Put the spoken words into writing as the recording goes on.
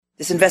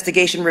This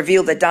investigation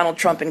revealed that Donald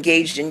Trump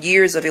engaged in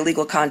years of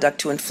illegal conduct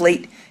to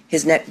inflate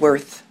his net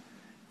worth,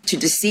 to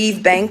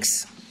deceive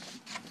banks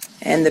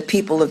and the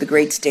people of the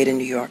great state of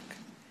New York.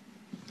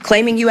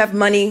 Claiming you have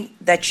money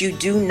that you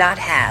do not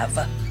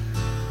have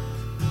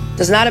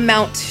does not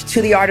amount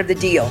to the art of the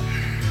deal.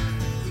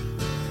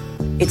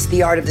 It's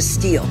the art of the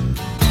steal.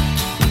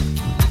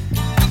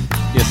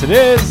 Yes, it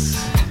is.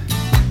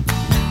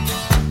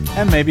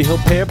 And maybe he'll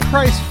pay a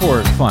price for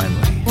it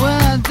finally. Well,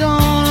 I don't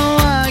know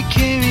why I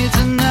came here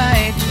tonight.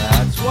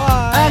 That's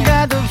why. I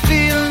got the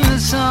feeling that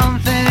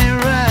something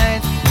ain't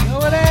right. No,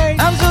 it ain't.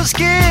 I'm so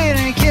scared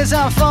in case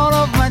I fall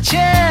off my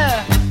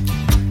chair.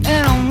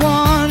 And I'm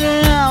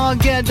wondering how I'll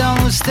get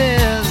down the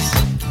stairs.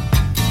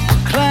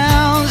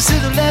 Clowns to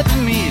the left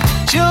of me,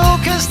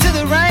 jokers to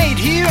the right.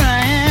 Here I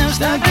am,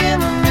 stuck in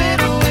the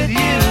middle with you.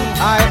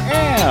 I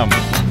am.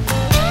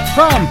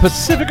 From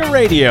Pacifica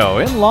Radio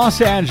in Los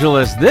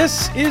Angeles,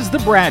 this is the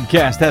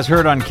BradCast, as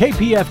heard on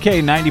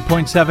KPFK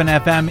 90.7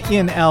 FM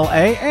in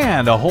LA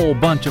and a whole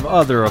bunch of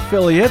other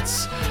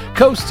affiliates,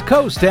 coast to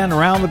coast and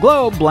around the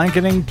globe,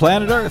 blanketing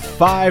planet Earth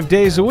 5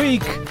 days a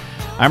week.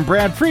 I'm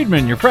Brad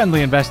Friedman, your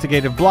friendly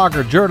investigative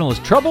blogger,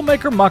 journalist,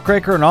 troublemaker,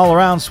 muckraker, and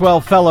all-around swell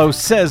fellow,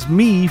 says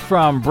me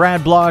from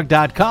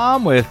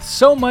bradblog.com. With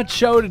so much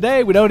show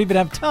today, we don't even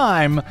have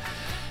time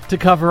to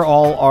cover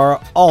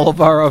all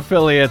of our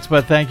affiliates,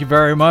 but thank you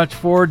very much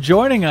for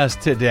joining us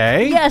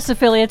today. Yes,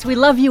 affiliates, we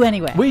love you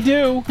anyway. We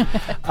do.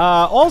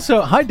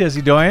 Also, hi,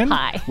 Desi Doyen.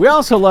 Hi. We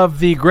also love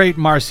the great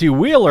Marcy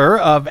Wheeler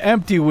of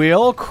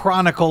Emptywheel,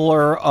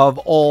 chronicler of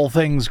all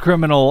things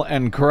criminal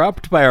and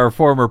corrupt by our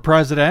former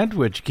president,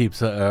 which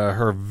keeps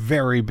her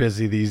very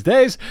busy these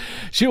days.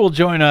 She will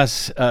join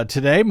us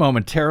today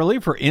momentarily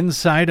for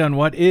insight on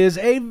what is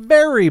a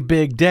very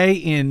big day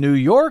in New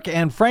York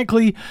and,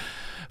 frankly,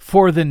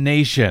 for the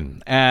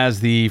nation, as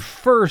the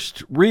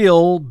first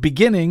real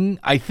beginning,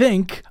 I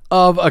think,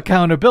 of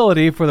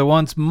accountability for the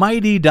once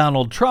mighty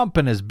Donald Trump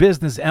and his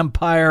business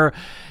empire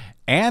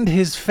and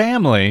his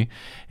family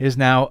is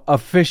now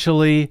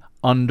officially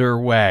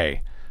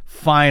underway.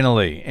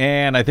 Finally.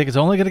 And I think it's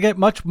only going to get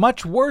much,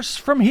 much worse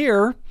from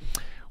here.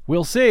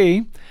 We'll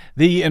see.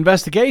 The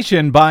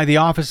investigation by the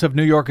Office of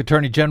New York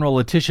Attorney General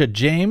Letitia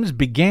James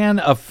began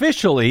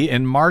officially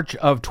in March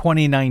of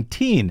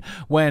 2019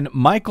 when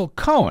Michael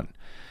Cohen,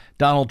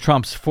 Donald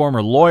Trump's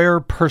former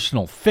lawyer,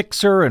 personal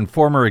fixer, and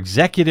former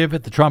executive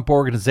at the Trump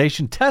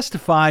Organization,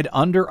 testified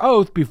under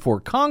oath before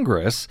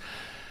Congress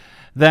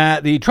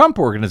that the Trump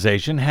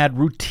Organization had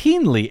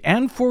routinely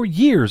and for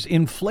years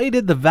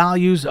inflated the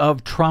values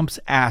of Trump's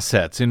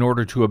assets in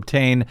order to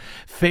obtain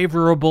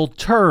favorable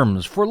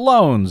terms for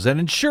loans and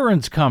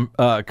insurance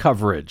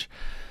coverage,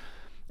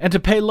 and to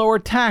pay lower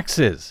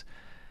taxes,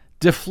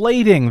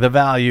 deflating the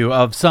value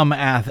of some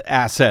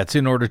assets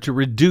in order to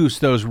reduce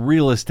those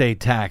real estate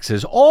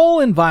taxes, all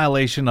in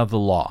violation of the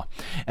law.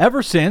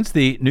 Ever since,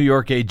 the New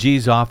York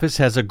AG's office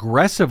has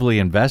aggressively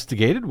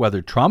investigated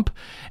whether Trump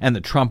and the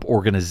Trump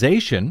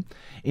Organization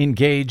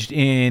engaged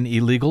in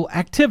illegal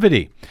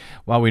activity.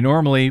 While we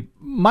normally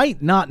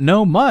might not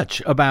know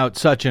much about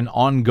such an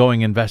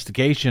ongoing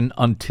investigation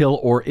until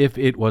or if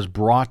it was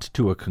brought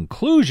to a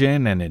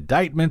conclusion and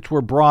indictments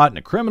were brought in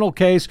a criminal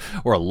case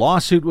or a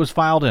lawsuit was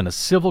filed in a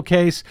civil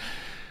case,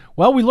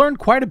 well, we learned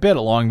quite a bit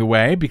along the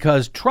way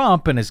because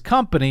Trump and his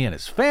company and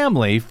his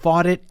family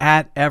fought it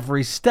at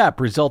every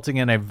step, resulting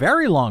in a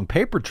very long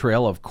paper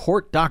trail of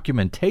court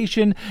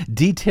documentation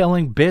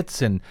detailing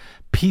bits and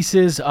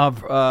pieces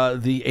of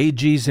the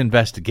AG's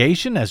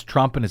investigation as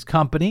Trump and his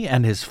company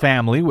and his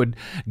family would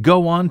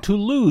go on to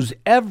lose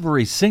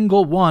every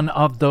single one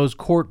of those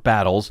court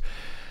battles,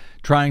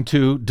 trying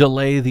to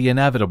delay the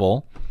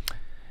inevitable.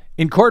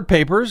 In court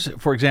papers,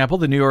 for example,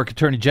 the New York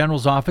Attorney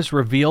General's office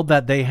revealed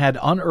that they had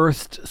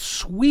unearthed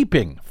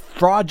sweeping,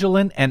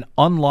 fraudulent, and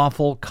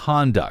unlawful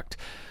conduct.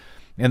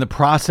 In the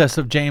process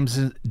of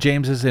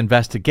James's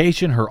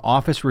investigation, her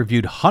office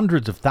reviewed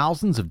hundreds of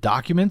thousands of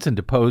documents and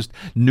deposed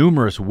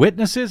numerous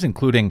witnesses,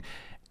 including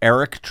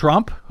Eric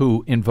Trump,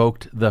 who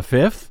invoked the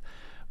Fifth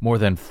more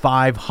than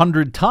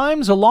 500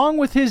 times, along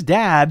with his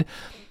dad,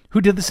 who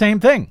did the same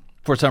thing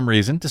for some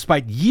reason,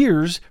 despite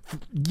years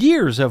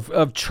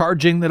of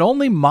charging that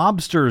only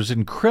mobsters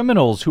and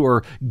criminals who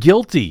are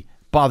guilty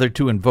bothered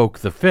to invoke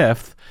the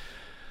Fifth.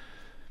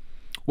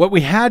 What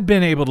we had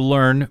been able to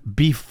learn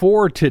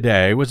before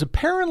today was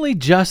apparently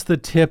just the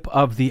tip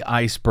of the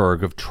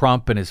iceberg of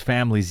Trump and his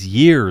family's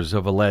years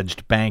of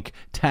alleged bank,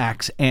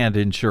 tax, and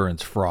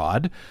insurance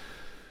fraud.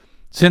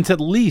 Since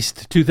at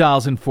least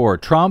 2004,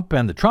 Trump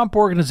and the Trump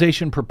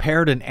Organization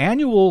prepared an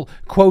annual,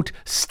 quote,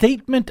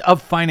 Statement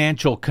of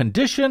Financial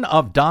Condition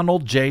of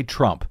Donald J.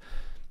 Trump,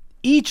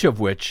 each of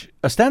which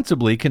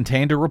ostensibly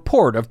contained a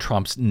report of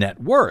Trump's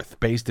net worth,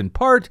 based in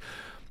part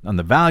on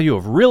the value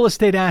of real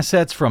estate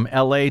assets from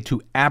L.A.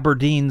 to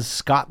Aberdeen,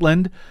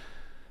 Scotland.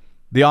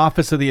 The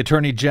Office of the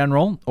Attorney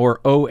General,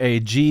 or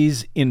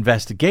OAG's,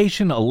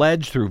 investigation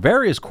alleged through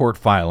various court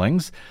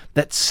filings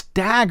that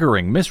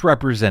staggering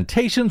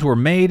misrepresentations were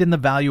made in the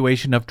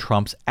valuation of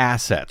Trump's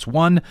assets.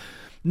 One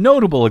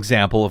notable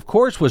example, of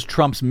course, was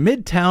Trump's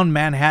Midtown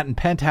Manhattan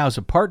penthouse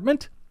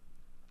apartment.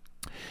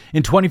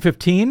 In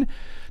 2015,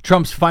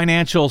 Trump's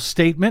financial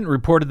statement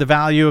reported the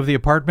value of the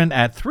apartment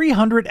at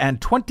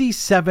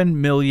 $327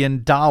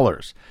 million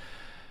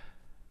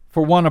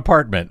for one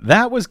apartment.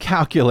 That was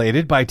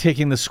calculated by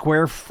taking the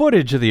square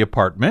footage of the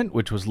apartment,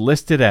 which was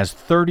listed as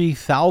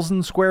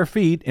 30,000 square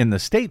feet in the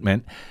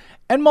statement,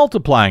 and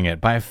multiplying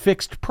it by a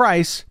fixed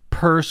price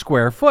per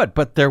square foot.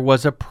 But there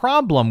was a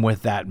problem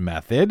with that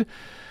method.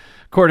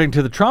 According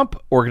to the Trump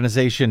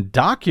Organization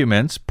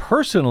documents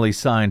personally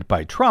signed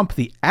by Trump,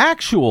 the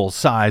actual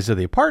size of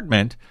the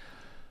apartment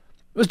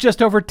was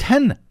just over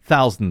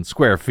 10,000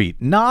 square feet,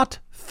 not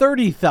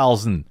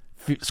 30,000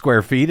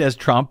 square feet, as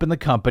Trump and the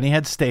company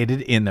had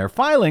stated in their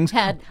filings.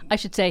 I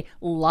should say,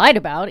 lied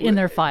about in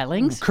their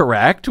filings.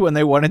 Correct, when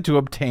they wanted to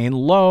obtain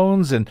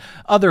loans and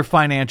other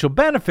financial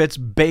benefits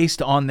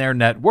based on their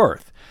net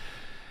worth.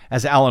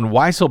 As Alan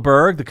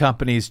Weisselberg, the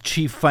company's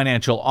chief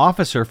financial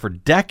officer for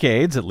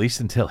decades, at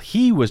least until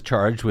he was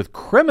charged with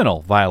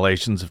criminal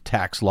violations of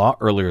tax law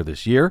earlier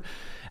this year,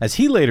 as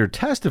he later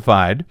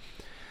testified,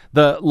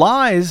 the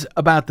lies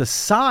about the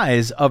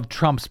size of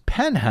Trump's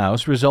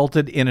penthouse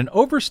resulted in an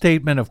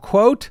overstatement of,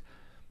 quote,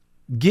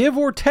 give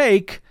or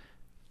take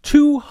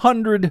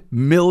 $200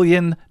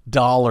 million.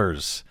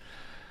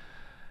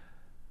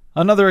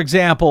 Another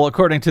example,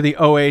 according to the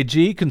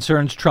OAG,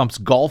 concerns Trump's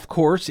golf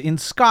course in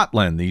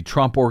Scotland. The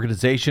Trump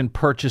Organization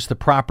purchased the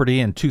property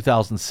in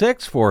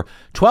 2006 for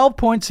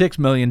 $12.6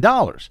 million.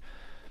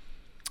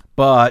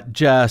 But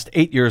just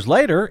 8 years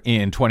later,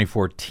 in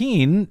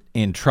 2014,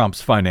 in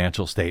Trump's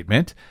financial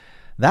statement,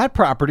 that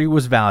property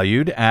was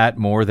valued at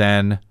more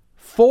than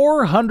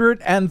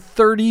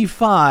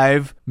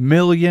 $435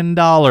 million.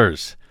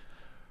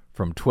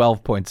 From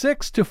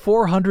 12.6 to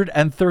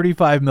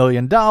 $435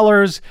 million,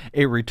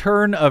 a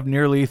return of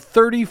nearly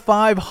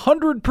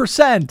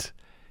 3,500%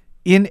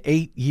 in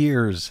 8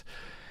 years.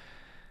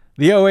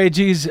 The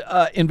OAG's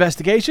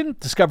investigation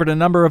discovered a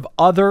number of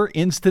other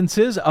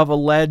instances of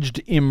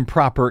alleged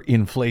improper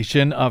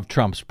inflation of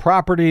Trump's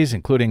properties,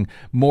 including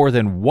more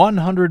than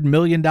 $100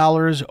 million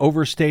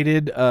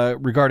overstated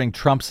regarding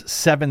Trump's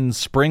Seven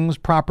Springs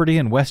property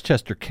in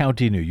Westchester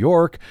County, New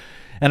York,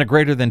 and a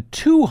greater than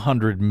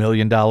 $200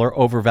 million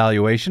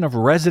overvaluation of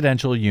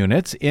residential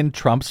units in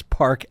Trump's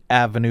Park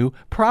Avenue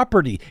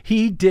property.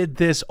 He did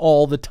this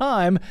all the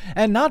time,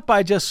 and not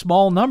by just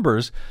small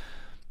numbers,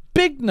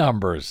 big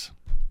numbers.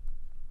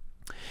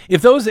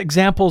 If those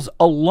examples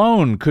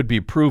alone could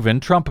be proven,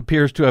 Trump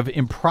appears to have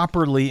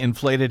improperly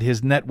inflated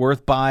his net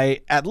worth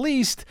by at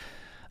least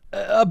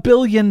 $1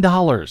 billion.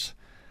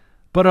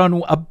 But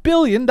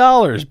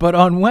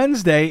on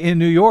Wednesday in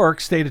New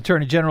York, State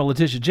Attorney General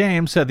Letitia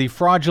James said the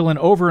fraudulent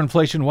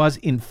overinflation was,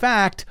 in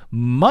fact,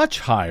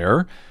 much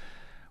higher,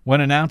 when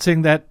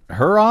announcing that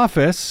her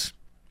office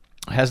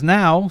has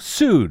now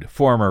sued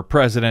former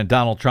President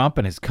Donald Trump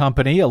and his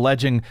company,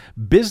 alleging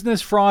business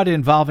fraud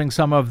involving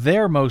some of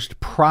their most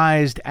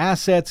prized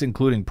assets,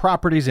 including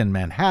properties in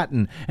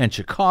Manhattan and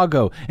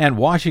Chicago and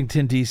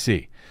Washington,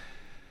 D.C.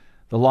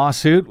 The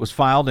lawsuit was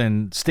filed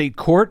in state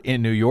court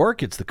in New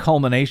York. It's the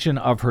culmination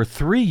of her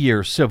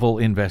 3-year civil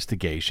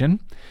investigation.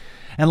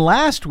 And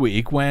last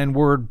week, when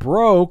word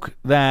broke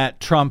that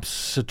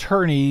Trump's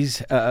attorneys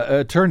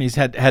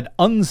had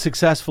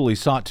unsuccessfully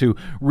sought to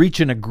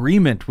reach an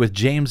agreement with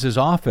James's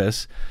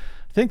office,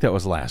 I think that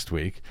was last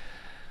week,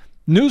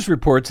 news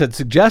reports had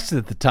suggested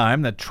at the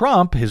time that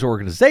Trump, his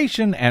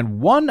organization,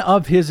 and one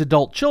of his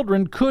adult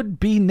children could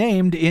be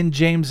named in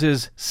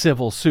James's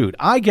civil suit.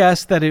 I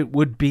guess that it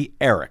would be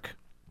Eric,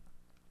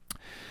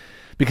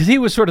 because he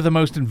was sort of the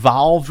most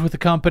involved with the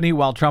company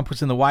while Trump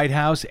was in the White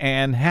House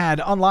and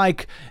had,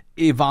 unlike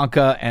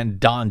Ivanka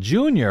and Don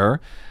Jr.,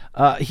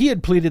 he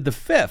had pleaded the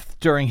Fifth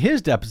during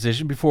his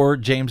deposition before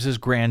James's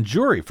grand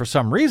jury. For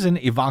some reason,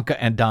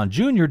 Ivanka and Don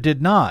Jr.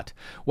 did not.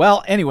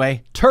 Well,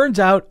 anyway, turns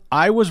out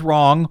I was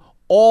wrong.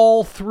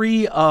 All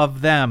 3 of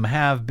them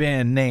have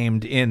been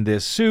named in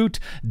this suit.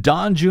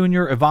 Don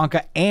Jr.,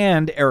 Ivanka,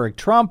 and Eric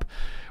Trump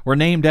were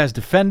named as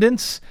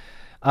defendants,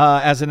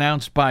 as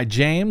announced by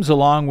James,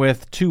 along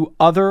with 2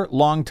 other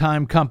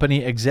longtime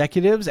company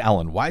executives,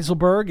 Alan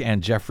Weisselberg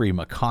and Jeffrey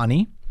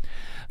McConney.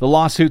 The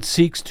lawsuit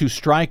seeks to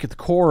strike at the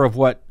core of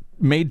what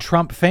made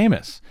Trump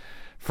famous,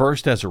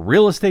 first as a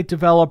real estate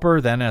developer,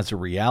 then as a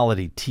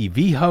reality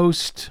TV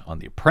host on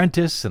The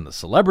Apprentice and The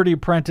Celebrity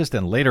Apprentice,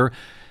 and later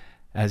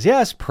as,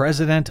 yes,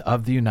 President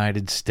of the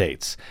United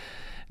States.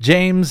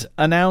 James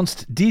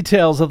announced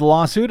details of the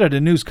lawsuit at a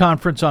news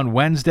conference on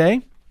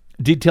Wednesday,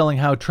 detailing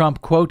how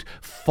Trump, quote,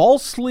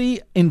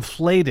 falsely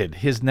inflated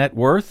his net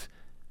worth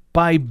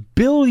by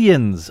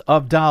billions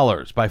of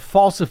dollars by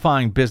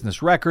falsifying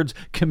business records,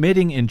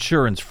 committing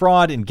insurance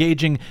fraud,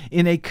 engaging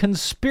in a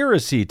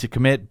conspiracy to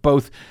commit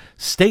both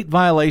state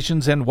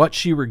violations and what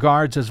she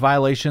regards as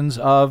violations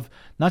of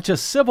not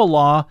just civil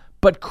law,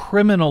 but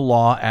criminal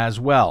law as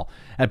well,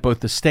 at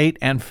both the state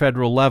and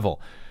federal level.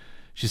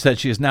 She said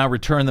she has now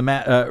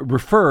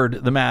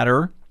referred the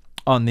matter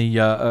on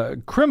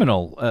the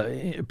criminal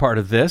part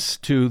of this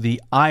to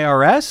the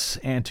IRS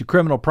and to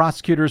criminal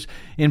prosecutors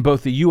in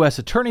both the U.S.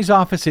 Attorney's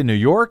Office in New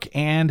York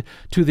and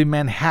to the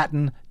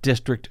Manhattan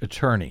District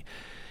Attorney.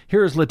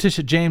 Here's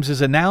Letitia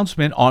James's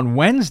announcement on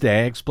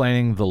Wednesday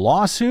explaining the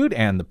lawsuit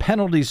and the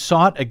penalties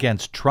sought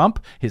against Trump,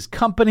 his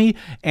company,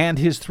 and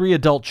his 3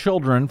 adult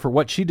children for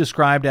what she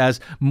described as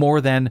more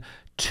than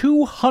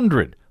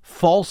 200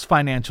 false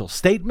financial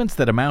statements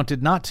that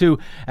amounted not to,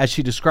 as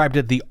she described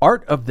it, the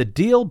art of the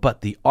deal,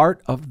 but the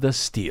art of the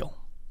steal.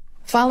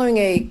 Following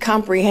a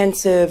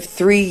comprehensive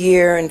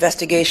 3-year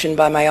investigation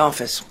by my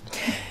office,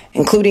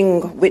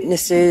 including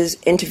witnesses,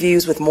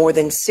 interviews with more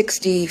than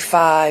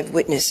 65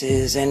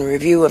 witnesses, and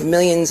review of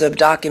millions of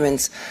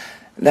documents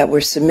that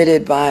were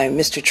submitted by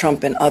Mr.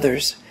 Trump and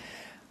others,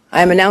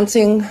 I am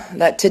announcing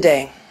that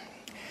today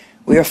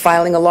we are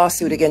filing a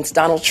lawsuit against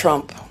Donald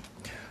Trump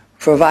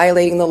for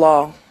violating the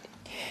law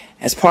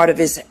as part of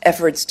his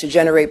efforts to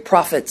generate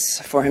profits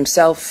for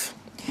himself,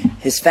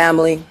 his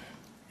family,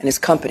 and his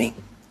company.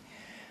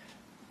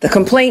 The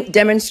complaint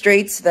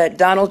demonstrates that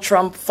Donald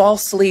Trump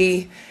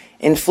falsely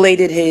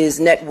inflated his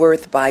net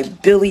worth by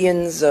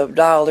billions of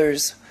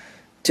dollars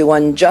to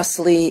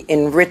unjustly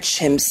enrich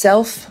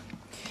himself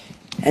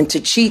and to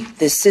cheat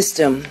the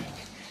system,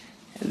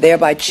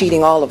 thereby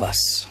cheating all of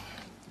us.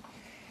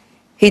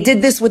 He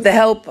did this with the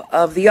help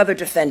of the other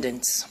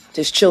defendants,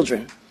 his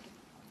children,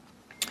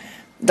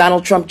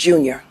 Donald Trump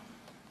Jr.,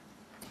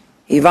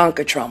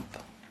 Ivanka Trump,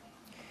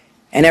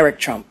 and Eric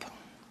Trump,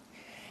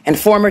 and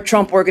former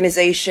Trump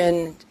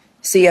Organization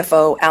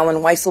CFO Alan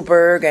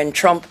Weisselberg and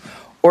Trump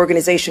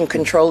Organization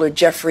Controller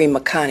Jeffrey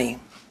McConney.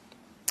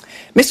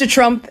 Mr.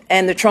 Trump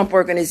and the Trump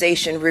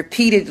Organization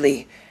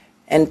repeatedly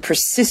and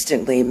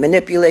persistently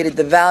manipulated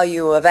the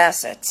value of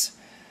assets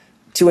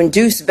to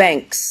induce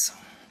banks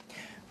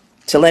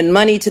to lend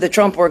money to the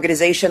Trump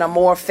Organization on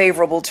more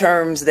favorable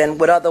terms than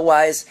would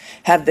otherwise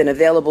have been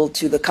available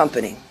to the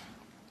company,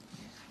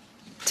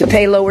 to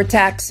pay lower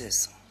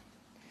taxes,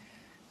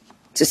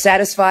 to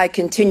satisfy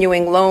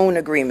continuing loan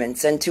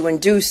agreements, and to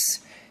induce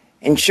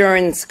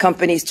insurance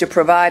companies to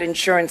provide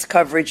insurance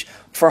coverage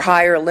for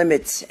higher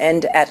limits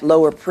and at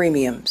lower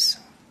premiums.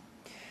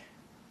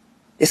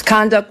 This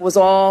conduct was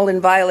all in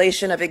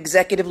violation of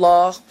Executive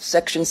Law,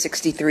 Section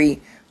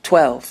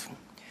 6312,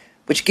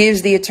 which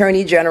gives the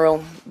Attorney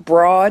General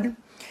broad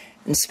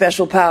and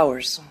special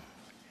powers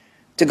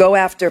to go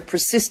after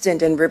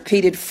persistent and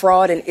repeated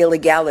fraud and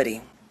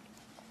illegality.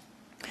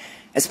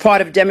 As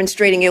part of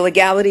demonstrating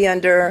illegality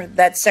under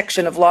that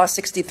section of Law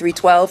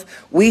 6312,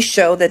 we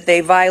show that they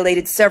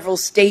violated several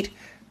state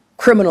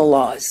criminal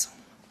laws,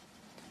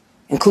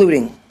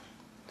 including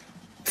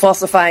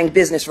falsifying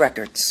business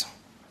records,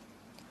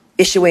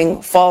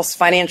 issuing false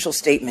financial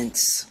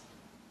statements,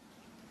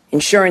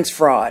 insurance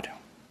fraud,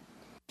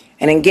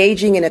 and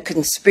engaging in a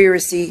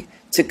conspiracy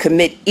to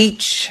commit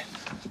each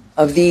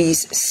of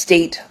these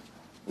state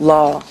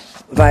law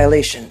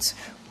violations.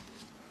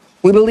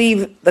 We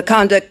believe the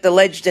conduct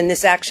alleged in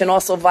this action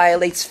also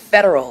violates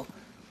federal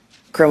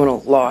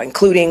criminal law,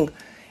 including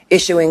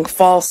issuing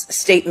false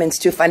statements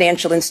to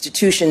financial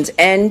institutions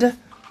and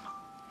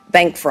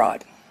bank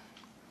fraud.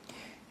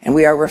 And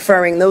we are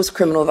referring those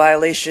criminal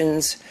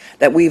violations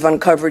that we've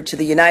uncovered to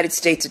the United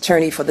States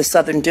Attorney for the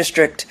Southern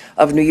District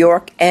of New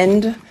York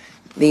and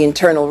the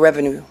Internal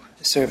Revenue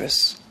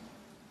Service.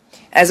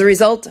 As a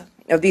result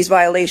of these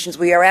violations,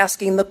 we are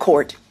asking the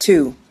court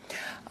to,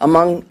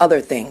 among other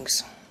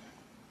things,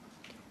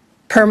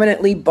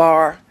 permanently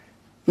bar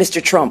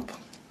Mr. Trump,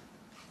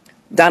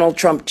 Donald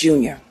Trump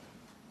Jr.,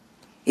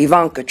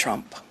 Ivanka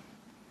Trump,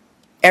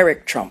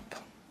 Eric Trump,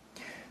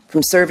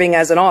 from serving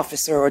as an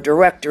officer or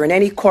director in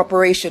any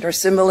corporation or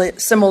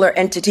similar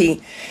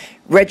entity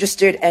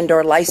registered and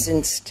or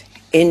licensed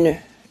in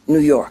New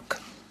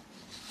York.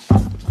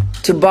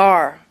 To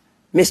bar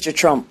Mr.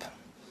 Trump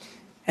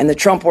and the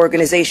Trump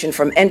Organization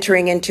from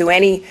entering into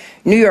any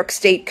New York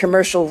State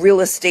commercial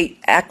real estate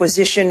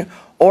acquisition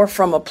or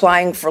from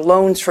applying for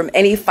loans from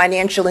any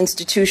financial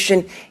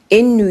institution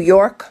in New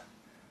York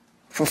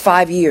for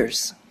 5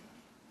 years.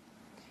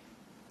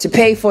 To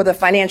pay for the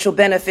financial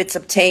benefits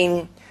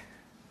obtained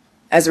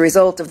as a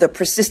result of the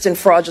persistent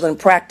fraudulent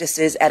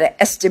practices at an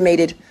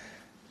estimated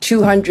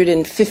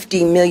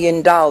 $250 million.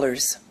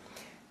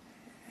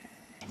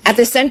 At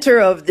the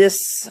center of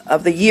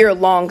the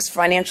year-long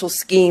financial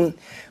scheme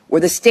were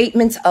the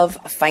statements of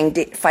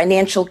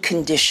financial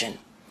condition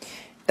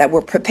that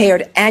were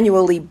prepared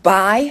annually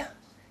by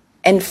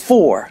and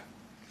for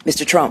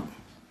Mr. Trump,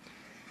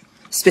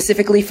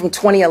 specifically from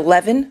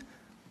 2011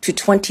 to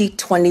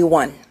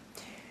 2021.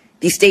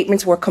 These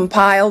statements were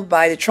compiled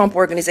by the Trump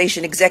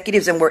Organization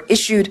executives and were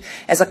issued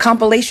as a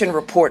compilation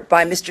report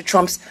by Mr.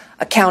 Trump's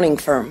accounting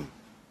firm.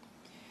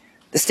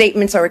 The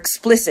statements are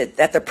explicit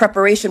that the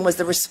preparation was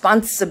the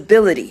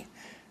responsibility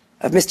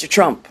of Mr.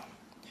 Trump.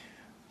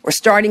 Or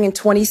starting in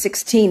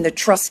 2016, the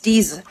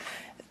trustees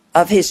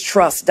of his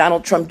trust,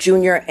 Donald Trump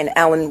Jr. and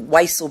Alan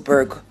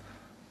Weisselberg,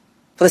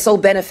 for the sole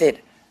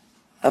benefit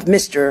of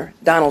Mr.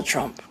 Donald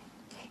Trump.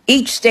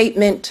 Each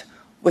statement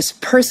was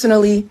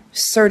personally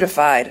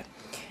certified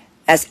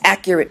as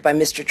accurate by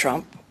Mr.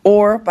 Trump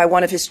or by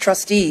one of his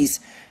trustees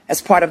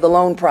as part of the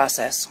loan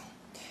process,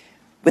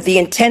 with the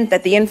intent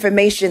that the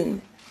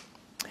information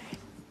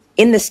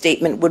in the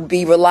statement would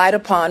be relied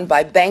upon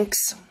by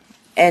banks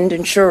and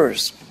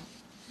insurers.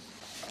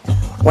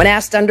 When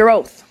asked under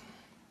oath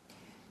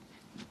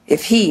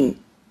if he,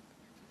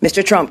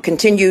 Mr. Trump,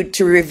 continued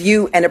to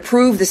review and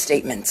approve the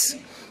statements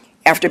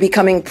after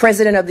becoming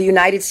President of the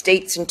United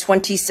States in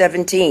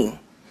 2017,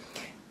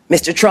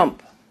 Mr.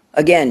 Trump,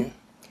 again,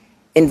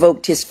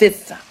 invoked his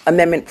Fifth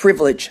Amendment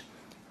privilege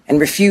and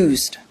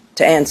refused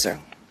to answer.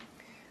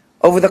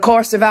 Over the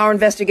course of our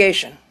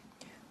investigation,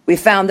 we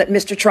found that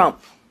Mr.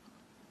 Trump,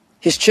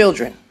 his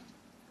children,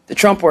 the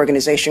Trump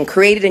Organization,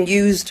 created and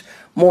used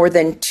more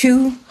than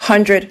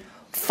 200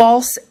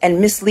 false and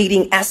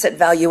misleading asset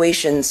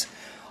valuations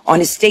on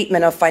his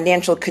statement of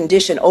financial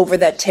condition over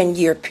that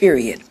 10-year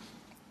period.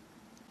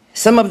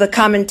 Some of the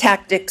common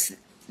tactics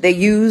they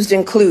used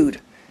include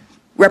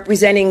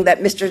representing that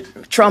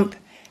Mr. Trump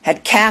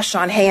had cash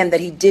on hand that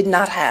he did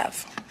not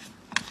have,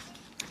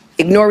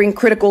 ignoring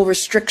critical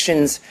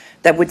restrictions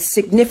that would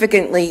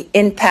significantly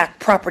impact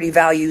property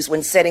values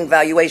when setting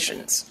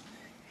valuations,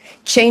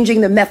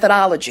 changing the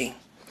methodology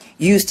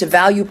used to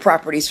value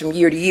properties from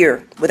year to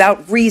year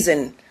without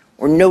reason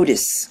or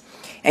notice,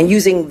 and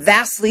using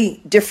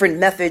vastly different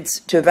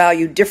methods to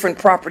value different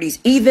properties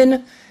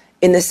even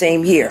in the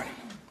same year,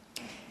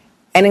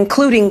 and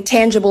including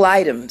tangible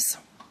items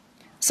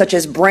such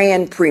as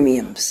brand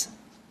premiums,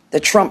 the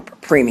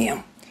Trump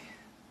premium,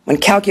 when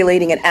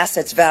calculating an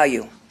asset's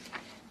value,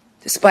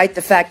 despite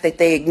the fact that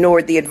they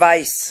ignored the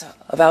advice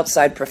of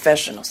outside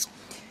professionals.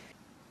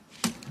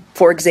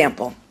 For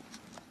example,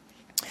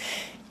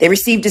 they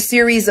received a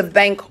series of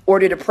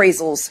bank-ordered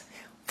appraisals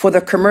for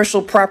the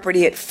commercial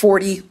property at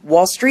 40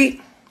 Wall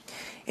Street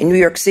in New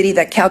York City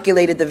that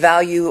calculated the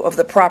value of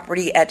the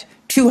property at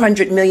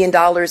 $200 million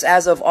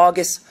as of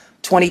August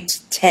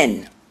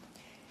 2010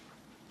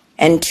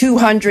 and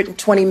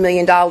 $220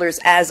 million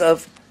as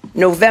of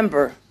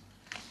November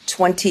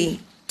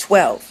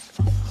 2012.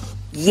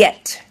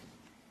 Yet,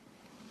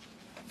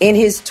 in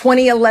his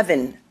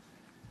 2011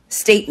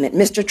 statement,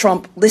 Mr.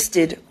 Trump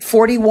listed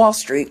 40 Wall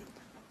Street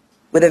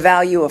with a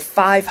value of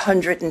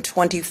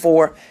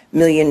 $524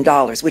 million,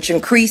 which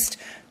increased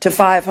to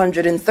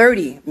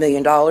 $530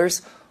 million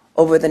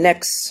over the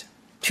next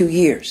 2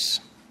 years,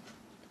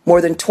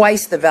 more than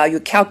twice the value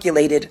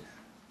calculated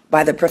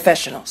by the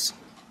professionals.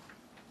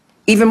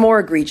 Even more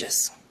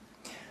egregious,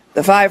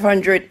 the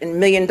 $500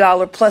 million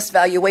plus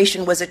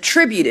valuation was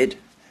attributed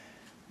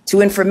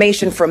to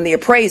information from the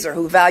appraiser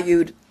who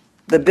valued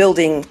the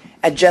building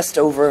at just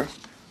over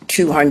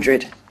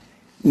 $200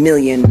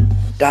 million.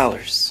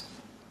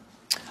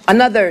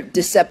 Another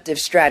deceptive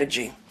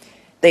strategy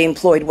they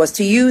employed was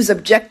to use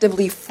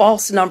objectively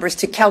false numbers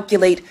to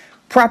calculate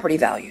property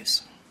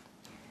values.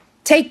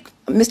 Take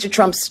Mr.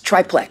 Trump's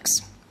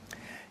triplex.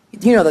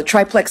 You know, the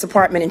triplex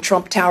apartment in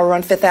Trump Tower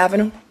on Fifth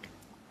Avenue?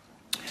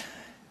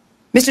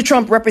 Mr.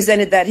 Trump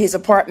represented that his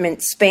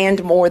apartment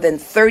spanned more than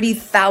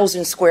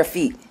 30,000 square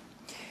feet,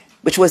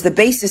 which was the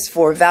basis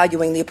for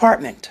valuing the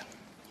apartment.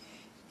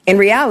 In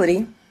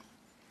reality,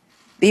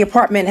 the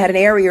apartment had an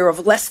area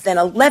of less than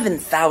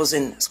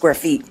 11,000 square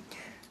feet,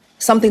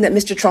 something that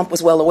Mr. Trump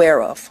was well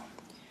aware of.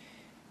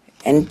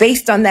 And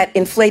based on that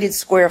inflated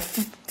square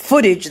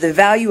footage, the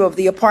value of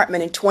the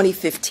apartment in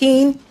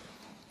 2015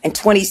 and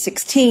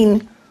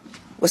 2016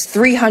 was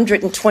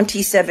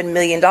 $327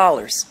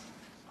 million.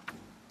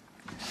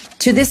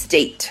 To this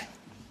date,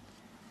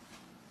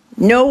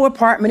 no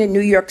apartment in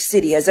New York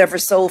City has ever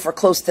sold for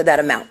close to that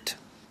amount.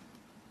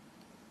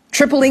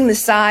 Tripling the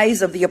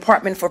size of the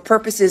apartment for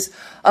purposes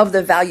of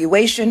the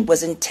valuation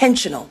was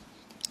intentional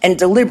and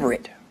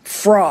deliberate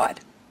fraud,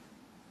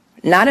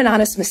 not an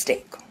honest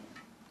mistake.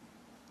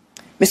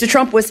 Mr.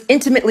 Trump was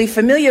intimately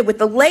familiar with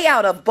the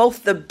layout of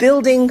both the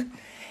building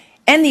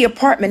and the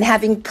apartment,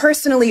 having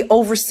personally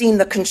overseen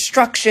the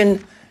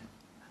construction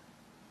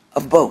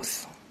of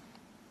both.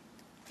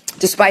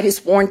 Despite his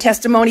sworn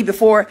testimony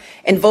before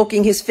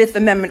invoking his Fifth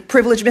Amendment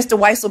privilege, Mr.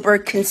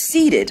 Weisselberg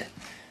conceded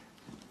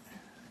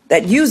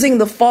that using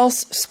the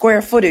false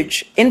square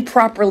footage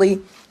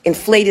improperly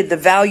inflated the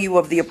value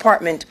of the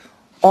apartment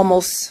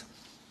almost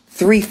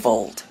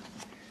threefold.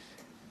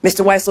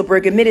 Mr.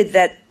 Weisselberg admitted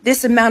that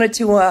this amounted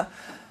to an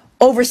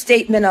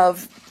overstatement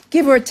of,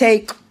 give or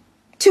take,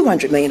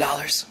 $200 million.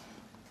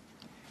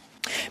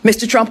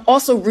 Mr. Trump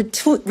also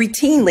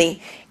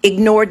routinely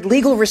ignored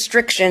legal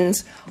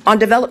restrictions on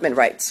development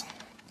rights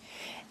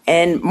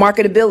and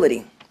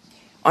marketability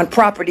on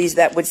properties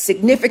that would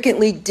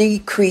significantly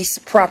decrease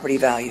property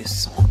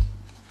values.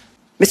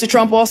 Mr.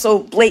 Trump also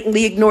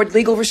blatantly ignored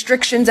legal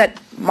restrictions at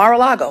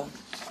Mar-a-Lago.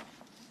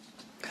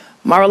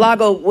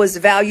 Mar-a-Lago was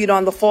valued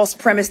on the false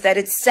premise that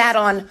it sat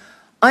on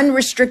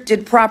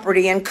unrestricted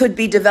property and could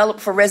be developed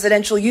for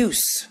residential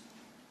use.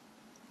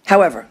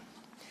 However,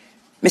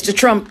 Mr.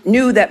 Trump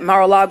knew that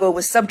Mar-a-Lago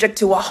was subject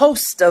to a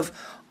host of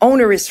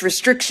onerous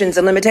restrictions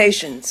and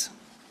limitations.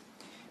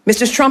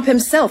 Mr. Trump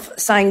himself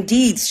signed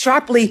deeds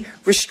sharply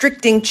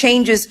restricting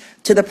changes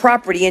to the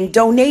property and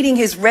donating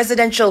his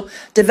residential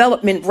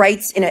development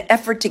rights in an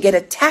effort to get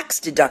a tax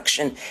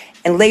deduction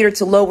and later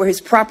to lower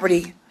his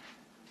property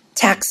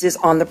taxes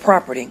on the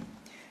property.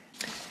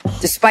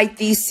 Despite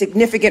these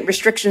significant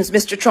restrictions,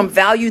 Mr. Trump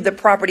valued the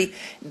property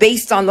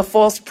based on the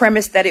false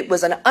premise that it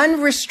was an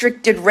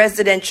unrestricted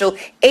residential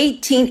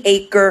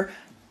 18-acre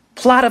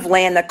plot of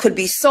land that could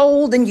be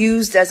sold and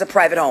used as a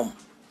private home.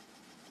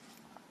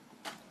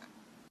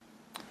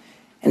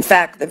 In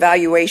fact, the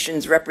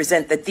valuations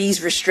represent that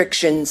these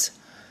restrictions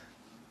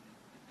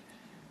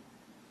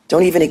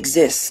don't even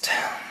exist.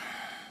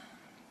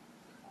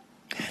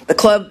 The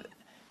club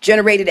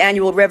generated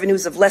annual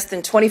revenues of less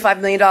than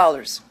 $25 million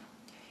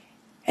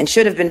and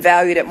should have been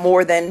valued at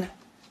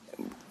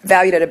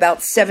about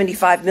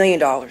 $75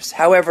 million.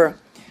 However,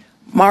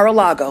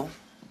 Mar-a-Lago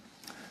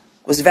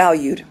was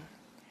valued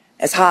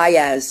as high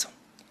as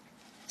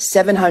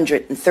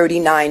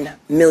 $739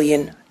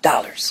 million.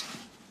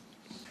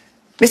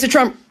 Mr.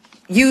 Trump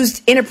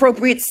used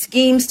inappropriate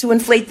schemes to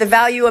inflate the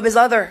value of his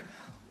other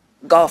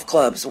golf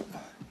clubs.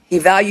 He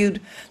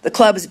valued the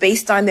clubs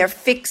based on their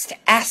fixed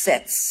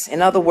assets.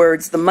 In other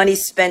words, the money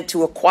spent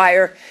to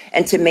acquire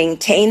and to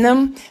maintain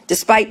them,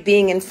 despite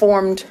being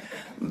informed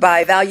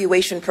by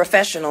valuation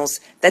professionals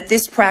that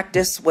this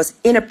practice was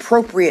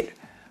inappropriate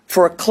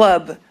for a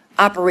club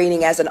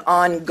operating as an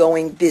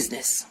ongoing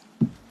business.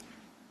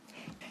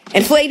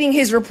 Inflating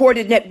his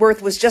reported net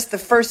worth was just the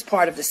first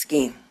part of the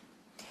scheme.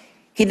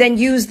 He then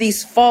used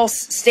these false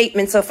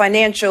statements of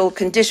financial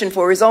condition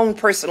for his own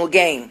personal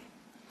gain.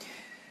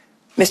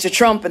 Mr.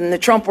 Trump and the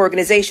Trump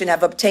Organization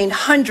have obtained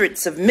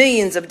hundreds of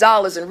millions of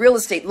dollars in real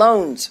estate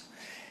loans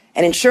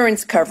and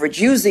insurance coverage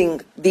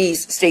using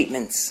these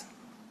statements.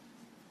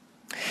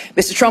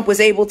 Mr. Trump was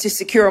able to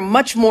secure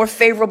much more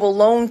favorable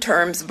loan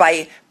terms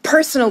by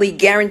personally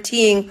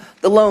guaranteeing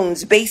the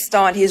loans based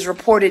on his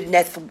reported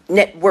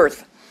net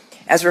worth,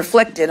 as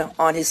reflected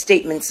on his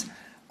statements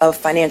of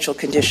financial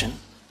condition.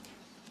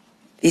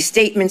 These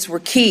statements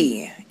were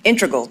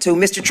integral to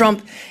Mr.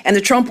 Trump and the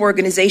Trump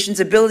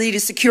Organization's ability to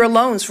secure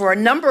loans for a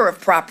number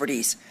of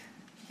properties,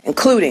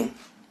 including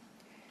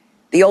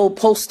the old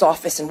post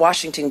office in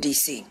Washington,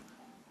 D.C.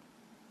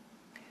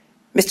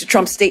 Mr.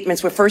 Trump's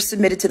statements were first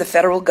submitted to the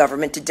federal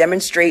government to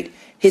demonstrate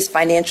his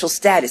financial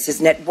status,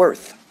 his net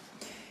worth.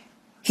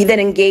 He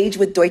then engaged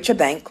with Deutsche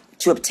Bank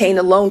to obtain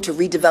a loan to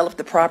redevelop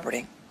the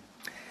property.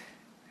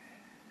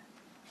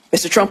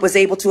 Mr. Trump was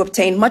able to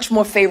obtain much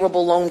more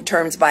favorable loan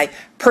terms by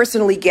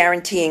personally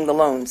guaranteeing the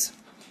loans.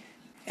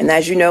 And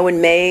as you know, in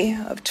May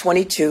of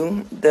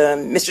 22,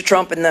 Mr.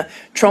 Trump and the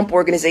Trump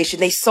Organization,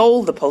 they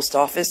sold the post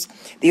office,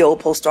 the old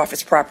post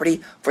office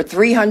property, for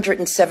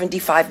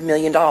 $375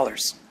 million,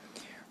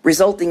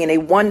 resulting in a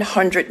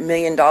 $100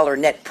 million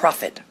net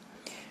profit,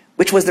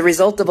 which was the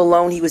result of a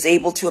loan he was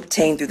able to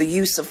obtain through the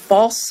use of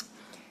false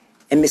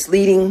and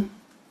misleading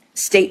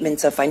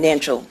statements of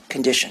financial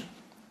condition.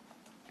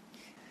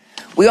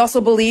 We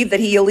also believe that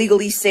he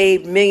illegally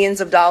saved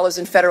millions of dollars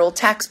in federal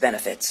tax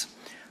benefits,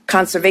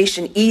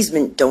 conservation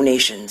easement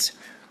donations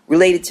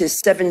related to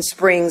Seven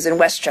Springs in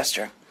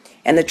Westchester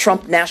and the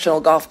Trump National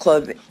Golf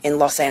Club in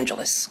Los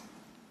Angeles.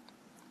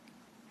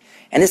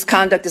 And this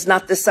conduct is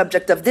not the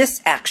subject of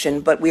this action,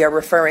 but we are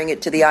referring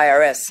it to the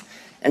IRS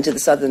and to the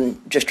Southern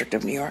District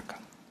of New York.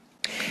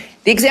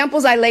 The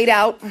examples I laid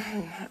out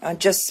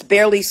just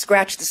barely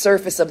scratch the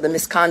surface of the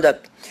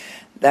misconduct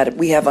that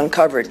we have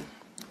uncovered.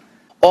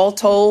 All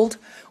told,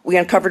 we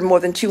uncovered more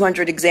than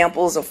 200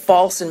 examples of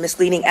false and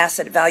misleading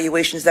asset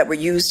valuations that were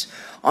used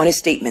on his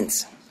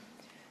statements.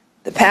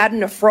 The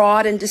pattern of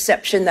fraud and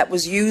deception that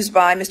was used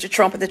by Mr.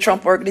 Trump and the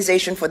Trump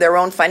Organization for their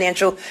own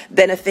financial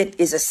benefit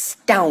is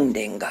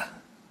astounding.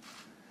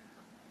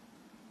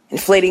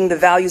 Inflating the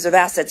values of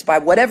assets by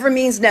whatever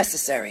means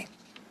necessary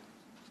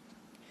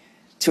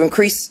to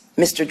increase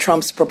Mr.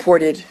 Trump's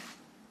purported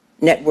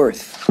net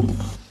worth.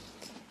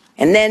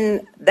 And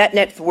then that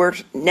net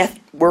worth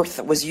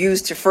was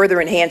used to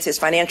further enhance his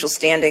financial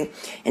standing,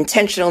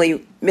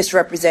 intentionally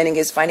misrepresenting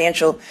his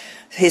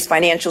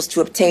financials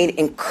to obtain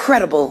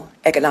incredible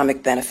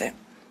economic benefit.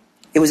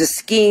 It was a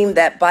scheme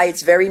that, by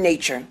its very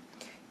nature,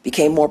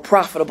 became more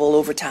profitable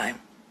over time.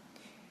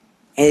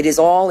 And it is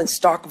all in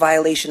stark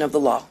violation of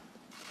the law.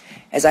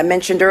 As I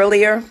mentioned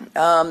earlier,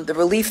 the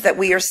relief that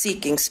we are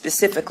seeking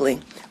specifically,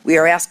 we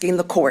are asking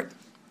the court,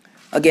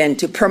 again,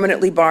 to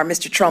permanently bar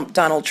Mr. Trump,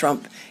 Donald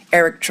Trump,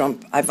 Eric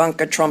Trump,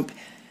 Ivanka Trump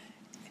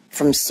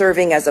from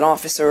serving as an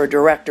officer or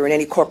director in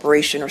any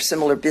corporation or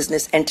similar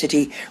business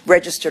entity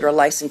registered or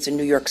licensed in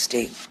New York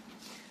State.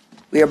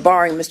 We are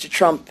barring Mr.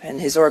 Trump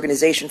and his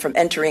organization from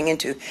entering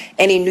into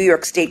any New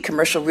York State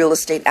commercial real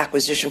estate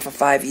acquisition for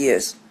 5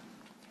 years.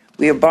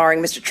 We are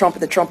barring Mr. Trump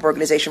and the Trump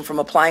Organization from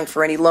applying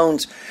for any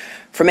loans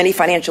from any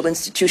financial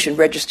institution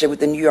registered with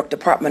the New York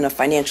Department of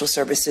Financial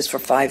Services for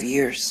 5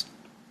 years.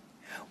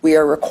 We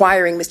are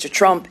requiring Mr.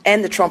 Trump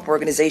and the Trump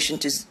Organization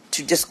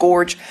to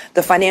disgorge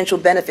the financial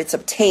benefits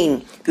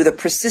obtained through the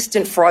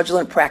persistent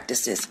fraudulent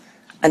practices,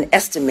 a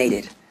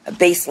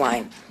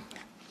baseline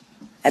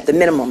at the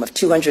minimum of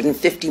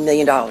 $250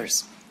 million,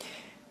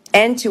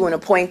 and to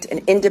appoint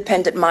an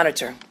independent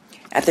monitor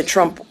at the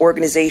Trump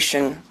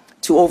Organization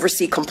to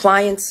oversee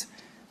compliance,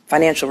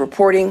 financial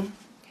reporting,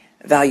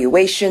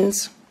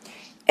 evaluations,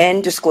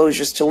 and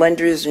disclosures to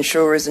lenders,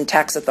 insurers, and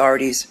tax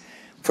authorities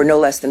for no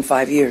less than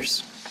 5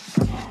 years.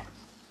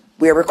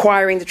 We are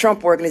requiring the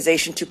Trump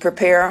Organization to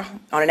prepare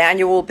on an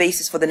annual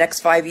basis for the next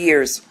 5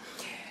 years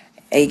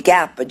a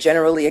GAAP, a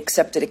generally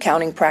accepted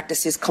accounting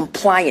practices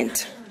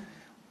compliant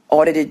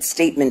audited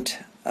statement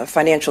of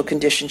financial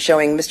condition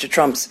showing Mr.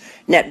 Trump's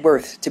net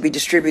worth to be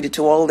distributed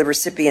to all the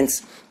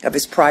recipients of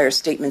his prior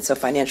statements of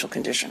financial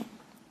condition.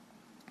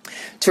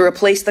 To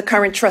replace the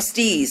current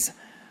trustees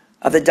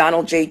of the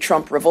Donald J.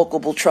 Trump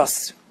Revocable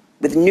Trust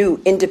with new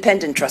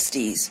independent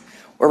trustees,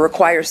 or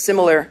require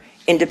similar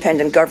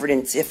independent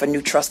governance if a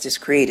new trust is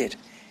created,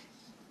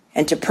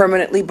 and to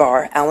permanently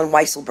bar Alan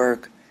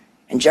Weisselberg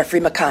and Jeffrey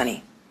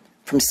McConney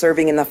from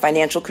serving in the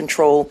financial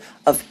control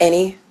of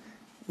any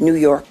New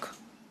York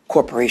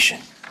corporation.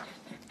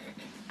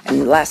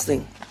 And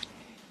lastly,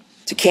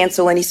 to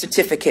cancel any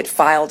certificate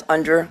filed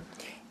under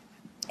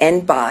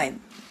and by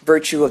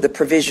virtue of the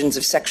provisions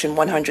of Section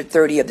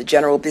 130 of the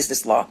General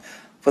Business Law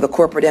for the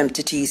corporate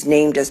entities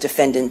named as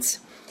defendants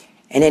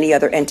and any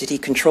other entity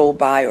controlled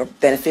by or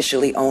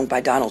beneficially owned by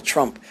Donald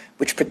Trump,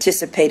 which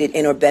participated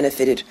in or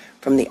benefited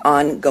from the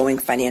ongoing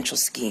financial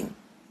scheme.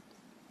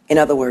 In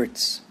other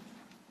words,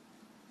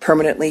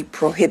 permanently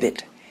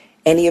prohibit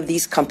any of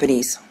these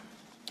companies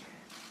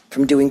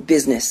from doing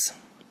business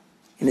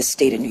in the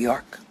state of New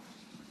York.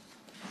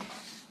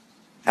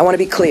 I want to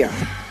be clear.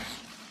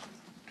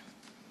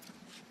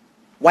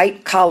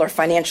 White-collar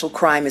financial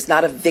crime is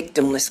not a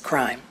victimless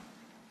crime.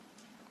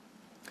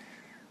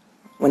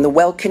 When the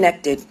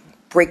well-connected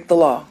break the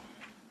law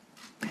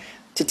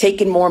to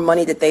take in more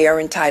money that they are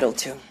entitled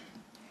to,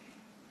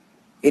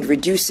 it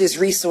reduces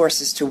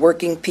resources to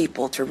working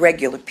people, to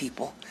regular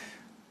people,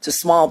 to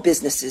small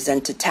businesses,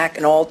 and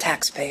to all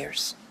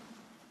taxpayers.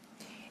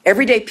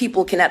 Everyday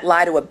people cannot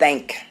lie to a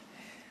bank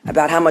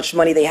about how much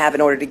money they have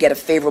in order to get a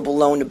favorable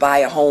loan to buy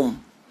a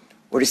home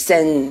or to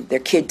send their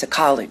kid to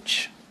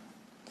college.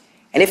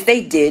 And if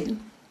they did,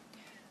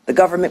 the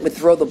government would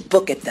throw the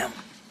book at them.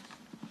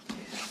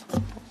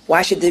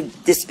 Why should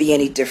this be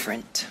any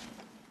different?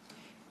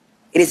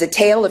 It is a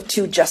tale of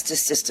two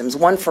justice systems,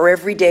 one for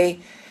everyday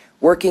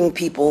working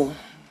people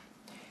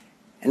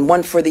and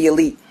one for the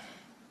elite,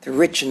 the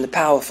rich and the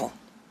powerful.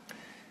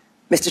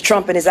 Mr.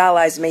 Trump and his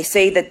allies may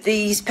say that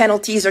these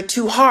penalties are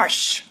too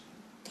harsh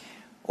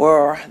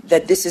or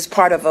that this is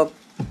part of a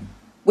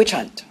witch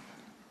hunt.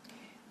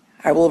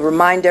 I will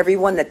remind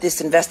everyone that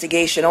this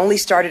investigation only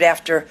started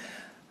after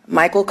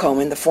Michael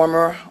Cohen, his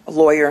former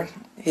lawyer,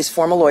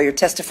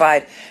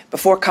 testified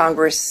before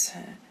Congress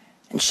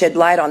and shed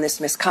light on this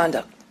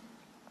misconduct.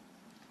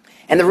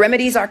 And the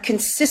remedies are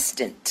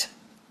consistent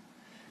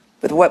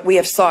with what we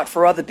have sought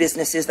for other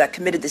businesses that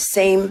committed the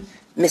same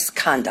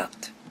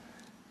misconduct.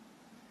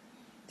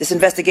 This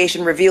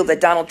investigation revealed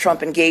that Donald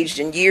Trump engaged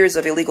in years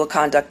of illegal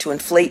conduct to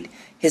inflate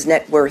his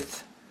net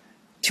worth,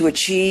 to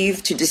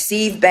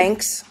deceive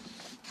banks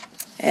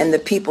and the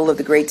people of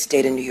the great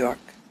state of New York.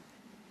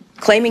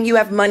 Claiming you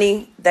have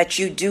money that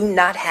you do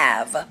not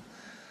have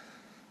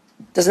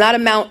does not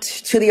amount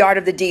to the art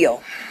of the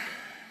deal.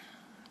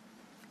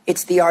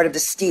 It's the art of the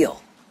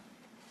steal.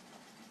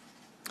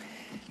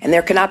 And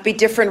there cannot be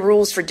different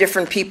rules for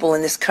different people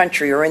in this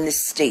country or in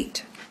this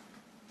state.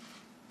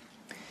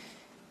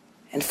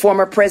 And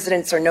former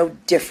presidents are no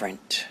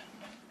different.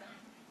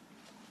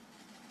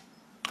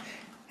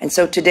 And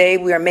so today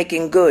we are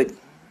making good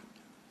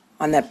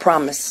on that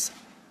promise,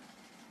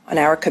 on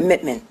our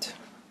commitment,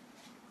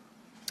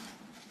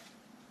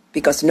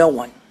 because no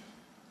one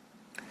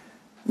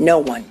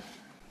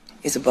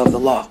is above the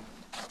law.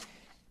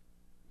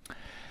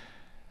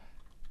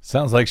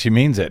 Sounds like she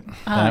means it.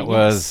 That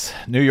was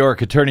New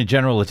York Attorney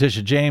General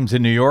Letitia James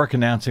in New York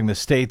announcing the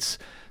state's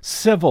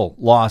civil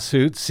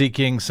lawsuit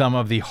seeking some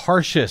of the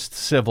harshest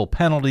civil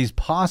penalties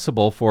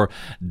possible for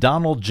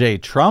Donald J.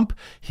 Trump,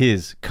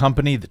 his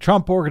company, the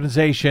Trump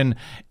Organization,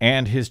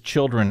 and his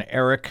children,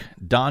 Eric,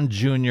 Don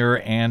Jr.,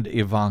 and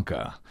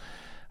Ivanka.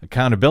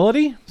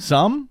 Accountability?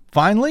 Some?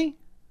 Finally?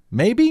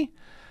 Maybe?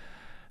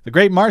 The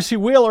great Marcy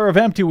Wheeler of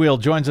Emptywheel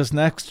joins us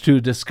next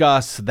to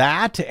discuss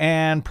that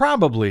and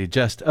probably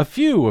just a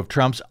few of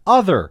Trump's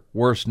other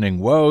worsening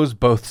woes,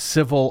 both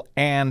civil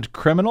and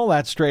criminal.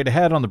 That's straight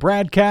ahead on the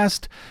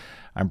BradCast.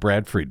 I'm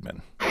Brad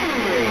Friedman.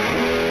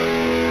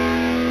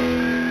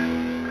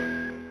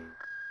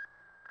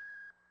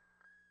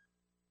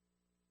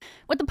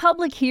 What the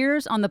public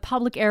hears on the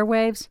public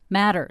airwaves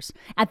matters.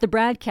 At the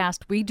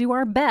BradCast, we do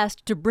our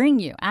best to bring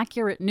you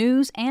accurate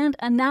news and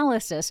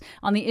analysis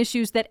on the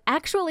issues that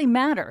actually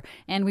matter,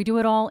 and we do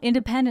it all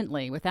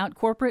independently, without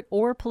corporate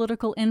or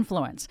political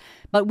influence.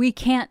 But we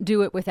can't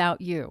do it without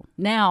you,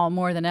 now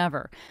more than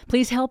ever.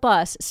 Please help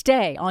us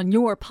stay on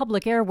your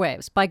public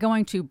airwaves by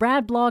going to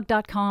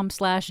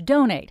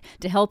bradblog.com/donate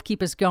to help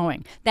keep us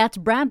going. That's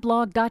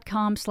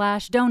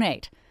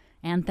bradblog.com/donate.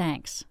 And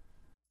thanks.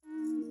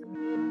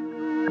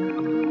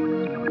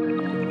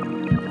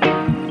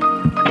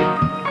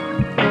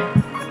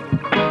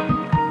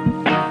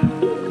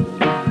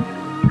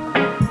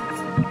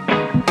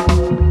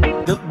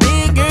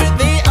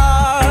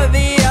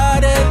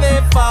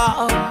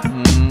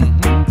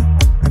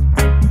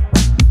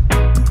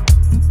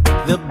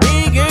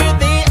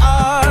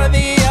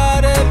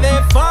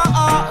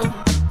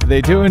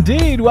 They do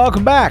indeed.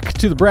 Welcome back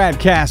to the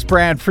BradCast.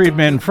 Brad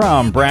Friedman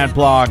from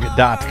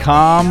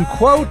bradblog.com.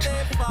 Quote,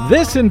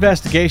 this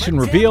investigation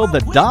revealed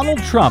that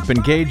Donald Trump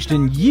engaged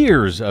in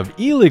years of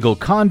illegal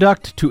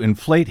conduct to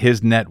inflate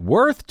his net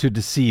worth, to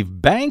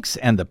deceive banks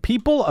and the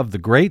people of the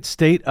great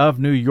state of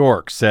New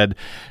York, said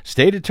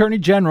State Attorney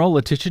General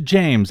Letitia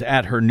James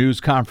at her news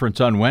conference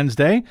on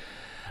Wednesday,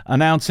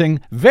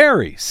 announcing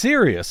very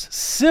serious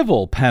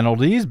civil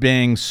penalties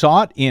being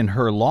sought in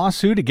her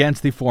lawsuit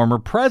against the former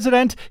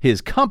president,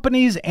 his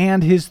companies,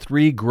 and his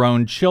 3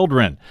 grown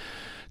children,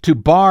 to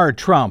bar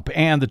Trump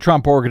and the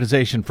Trump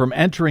Organization from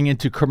entering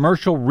into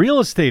commercial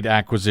real estate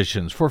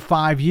acquisitions for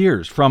 5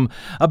 years, from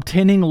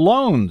obtaining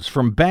loans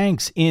from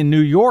banks in New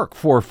York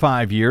for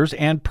 5 years,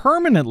 and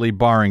permanently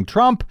barring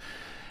Trump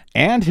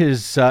and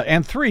his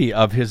 3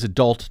 of his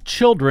adult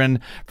children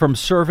from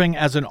serving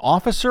as an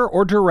officer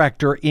or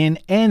director in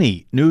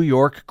any New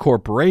York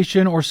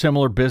corporation or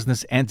similar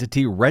business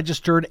entity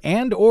registered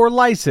and or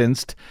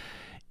licensed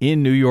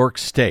in New York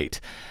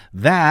State.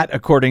 That,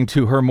 according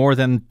to her more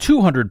than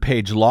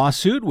 200-page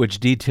lawsuit, which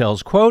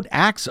details, quote,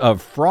 acts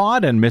of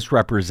fraud and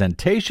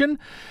misrepresentation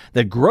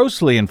that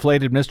grossly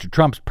inflated Mr.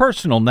 Trump's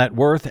personal net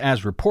worth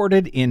as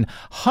reported in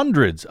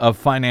hundreds of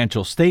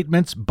financial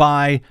statements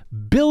by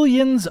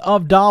billions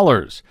of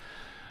dollars.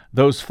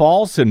 Those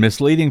false and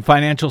misleading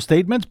financial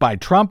statements by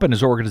Trump and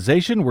his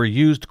organization were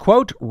used,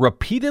 quote,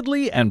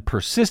 repeatedly and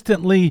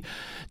persistently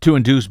to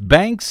induce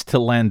banks to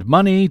lend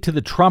money to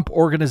the Trump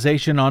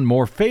Organization on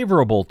more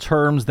favorable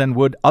terms than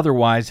would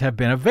otherwise have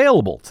been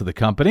available to the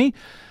company,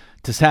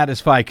 to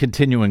satisfy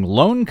continuing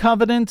loan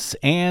covenants,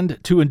 and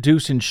to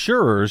induce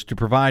insurers to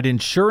provide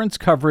insurance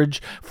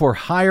coverage for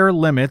higher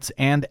limits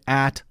and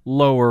at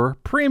lower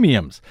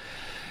premiums.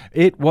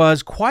 It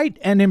was quite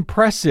an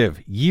impressive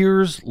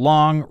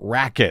years-long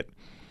racket.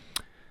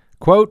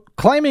 Quote,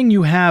 claiming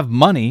you have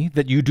money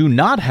that you do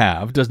not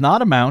have does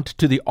not amount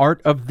to the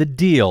art of the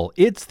deal.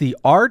 It's the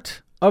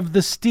art of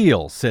the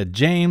steal, said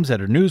James at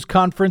a news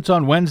conference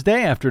on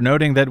Wednesday, after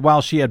noting that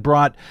while she had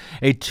brought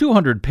a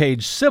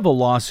 200-page civil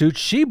lawsuit,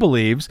 she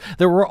believes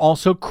there were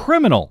also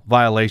criminal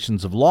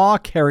violations of law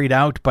carried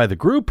out by the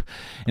group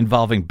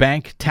involving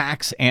bank,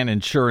 tax, and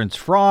insurance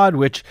fraud,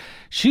 which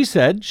she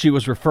said she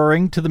was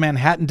referring to the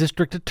Manhattan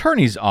District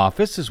Attorney's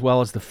Office, as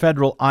well as the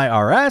federal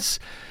IRS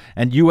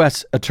and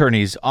U.S.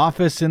 Attorney's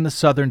Office in the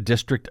Southern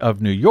District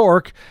of New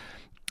York,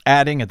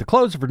 adding at the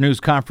close of her news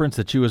conference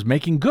that she was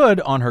making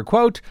good on her,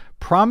 quote,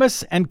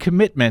 promise and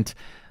commitment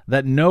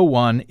that no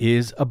one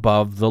is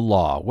above the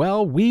law.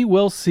 Well, we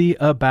will see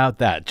about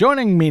that.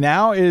 Joining me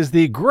now is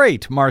the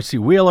great Marcy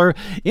Wheeler,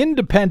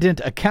 independent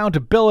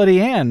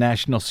accountability and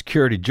national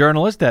security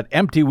journalist at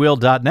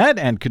Emptywheel.net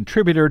and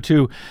contributor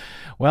to,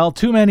 well,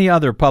 too many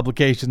other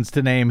publications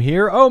to name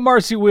here. Oh,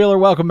 Marcy Wheeler,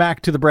 welcome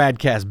back to the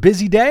BradCast.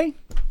 Busy day?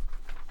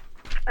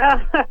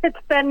 It's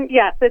been,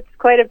 yes, it's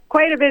quite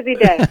a busy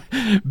day.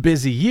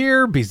 Busy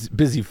year,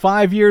 busy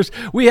 5 years.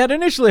 We had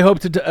initially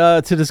hoped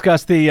to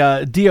discuss the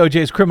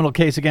DOJ's criminal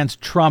case against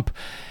Trump,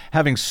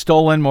 having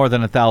stolen more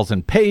than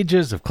 1,000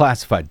 pages of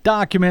classified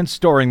documents,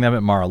 storing them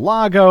at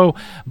Mar-a-Lago.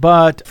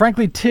 But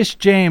frankly, Tish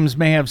James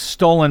may have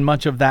stolen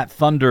much of that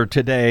thunder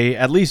today,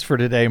 at least for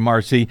today,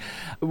 Marcy.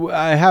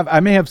 I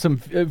may have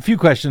a few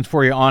questions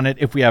for you on it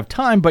if we have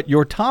time, but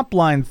your top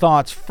line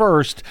thoughts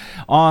first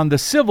on the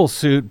civil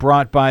suit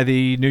brought by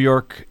the New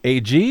York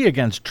AG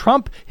against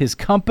Trump, his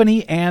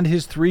company, and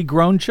his 3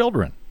 grown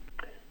children.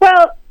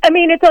 Well, I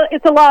mean,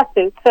 it's a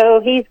lawsuit, so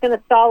he's going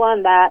to stall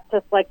on that,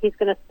 just like he's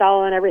going to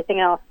stall on everything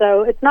else.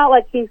 So it's not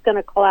like he's going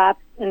to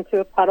collapse into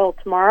a puddle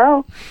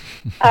tomorrow.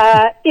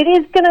 It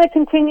is going to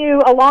continue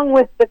along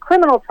with the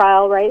criminal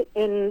trial, right,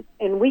 in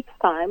weeks'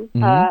 time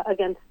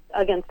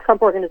against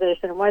Trump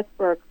Organization and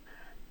Weisberg.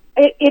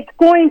 It's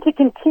going to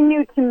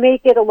continue to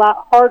make it a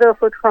lot harder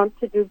for Trump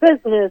to do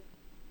business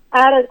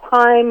at a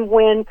time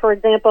when, for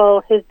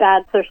example, his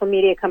bad social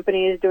media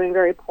company is doing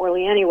very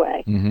poorly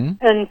anyway.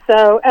 And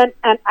so, and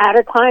at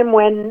a time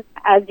when,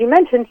 as you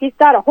mentioned, he's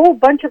got a whole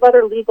bunch of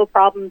other legal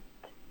problems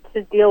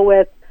to deal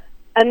with,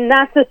 and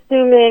that's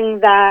assuming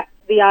that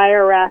the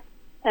IRS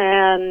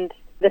and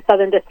the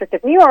Southern District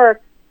of New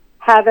York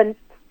haven't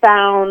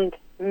found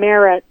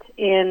merit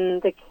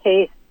in the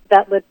case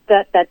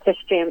that Tish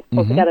James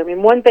pulled together. I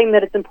mean, one thing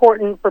that it's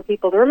important for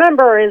people to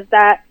remember is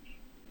that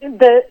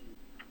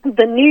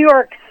the New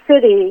York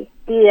City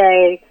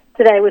DA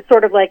today was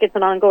sort of like, it's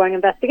an ongoing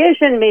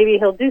investigation, maybe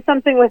he'll do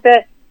something with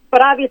it.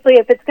 But obviously,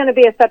 if it's going to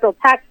be a federal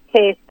tax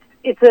case,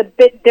 it's a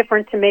bit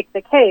different to make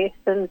the case.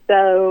 And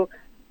so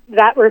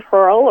that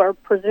referral, or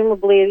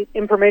presumably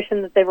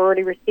information that they've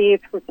already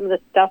received from some of the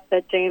stuff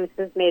that James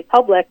has made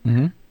public,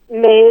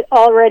 may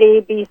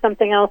already be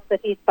something else that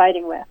he's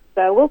fighting with.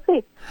 So we'll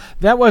see.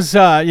 That was,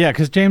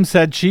 because James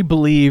said she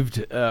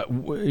believed,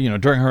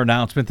 during her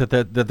announcement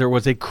that there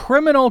was a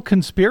criminal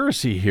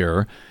conspiracy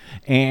here,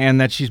 and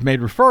that she's made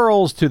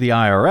referrals to the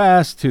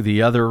IRS, to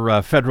the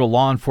other federal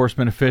law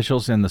enforcement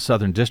officials in the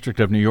Southern District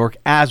of New York,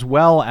 as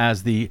well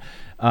as the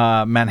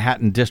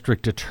Manhattan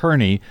District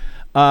Attorney.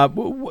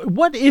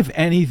 What, if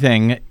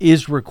anything,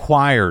 is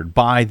required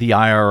by the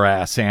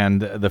IRS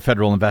and the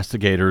federal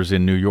investigators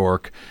in New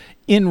York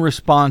in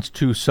response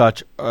to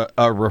such a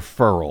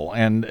referral?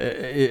 And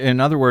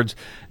in other words,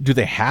 do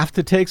they have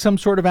to take some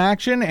sort of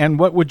action? And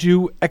what would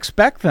you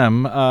expect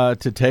them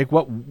to take?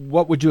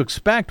 What would you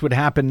expect would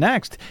happen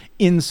next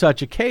in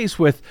such a case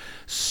with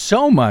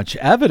so much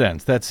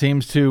evidence that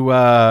seems to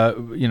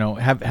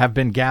have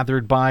been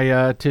gathered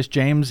by Tish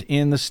James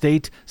in the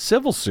state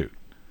civil suit?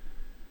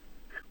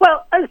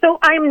 Well, so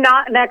I'm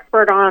not an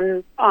expert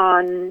on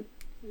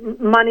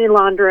money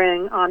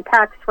laundering, on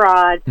tax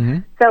fraud. Mm-hmm.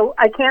 So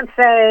I can't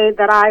say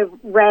that I've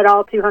read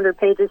all 200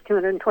 pages,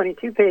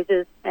 222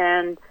 pages,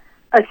 and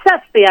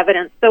assessed the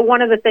evidence. So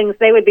one of the things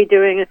they would be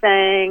doing is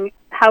saying,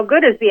 how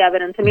good is the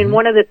evidence? I mean, mm-hmm.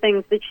 one of the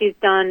things that she's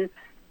done,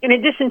 in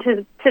addition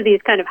to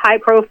these kind of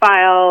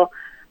high-profile,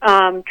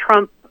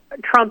 Trump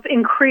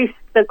increased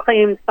the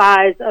claim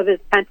size of his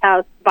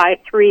penthouse by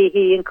 3.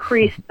 He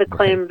increased the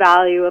claim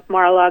value of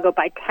Mar-a-Lago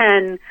by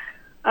 10.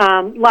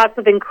 Lots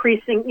of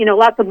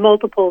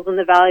multiples in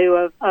the value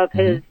of mm-hmm.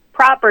 his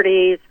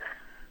properties.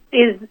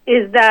 Is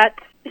that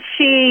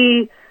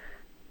she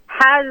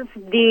has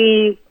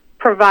the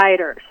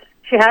providers.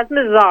 She has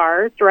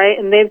Mazars, right?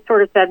 And they've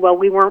sort of said, well,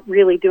 we weren't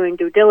really doing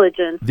due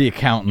diligence. The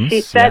accountants. She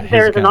said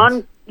there's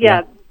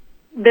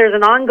there's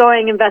an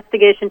ongoing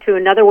investigation to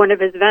another one of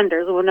his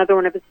vendors, or another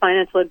one of his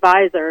financial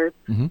advisors.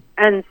 Mm-hmm.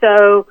 And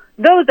so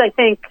those, I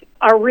think,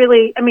 are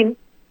really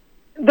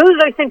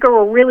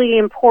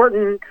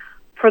important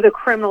for the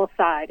criminal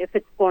side if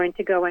it's going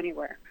to go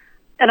anywhere.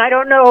 And I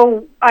don't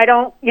know,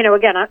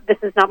 again, this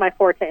is not my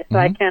forte, so mm-hmm.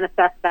 I can't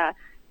assess that.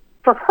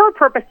 For her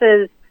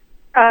purposes,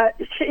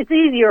 it's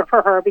easier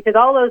for her because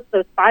all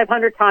those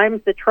 500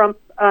 times that Trump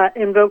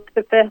invoked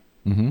the Fifth,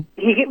 mm-hmm.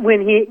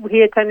 when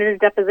he attended a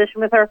deposition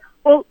with her,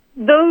 well,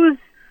 those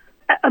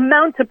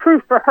amount to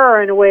proof for her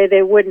in a way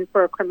they wouldn't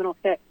for a criminal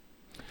case.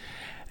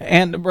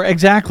 And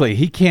exactly,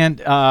 he can't.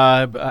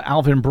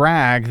 Alvin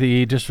Bragg,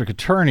 the district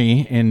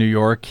attorney in New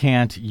York,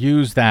 can't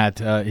use that.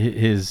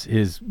 His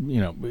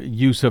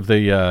use of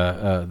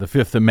the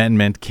Fifth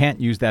Amendment, can't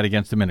use that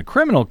against him in a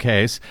criminal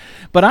case.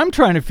 But I'm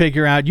trying to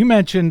figure out. You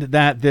mentioned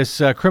that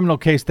this criminal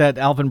case that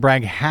Alvin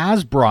Bragg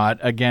has brought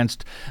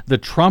against the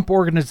Trump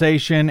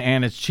Organization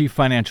and its chief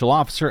financial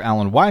officer,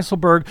 Alan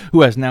Weisselberg,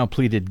 who has now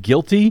pleaded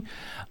guilty.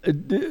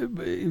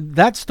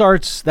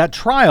 That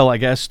trial, I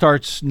guess,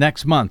 starts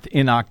next month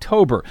in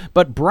October.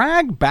 But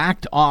Bragg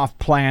backed off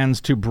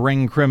plans to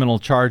bring criminal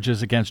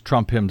charges against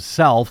Trump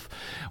himself,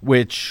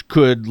 which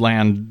could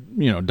land,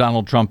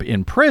 Donald Trump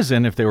in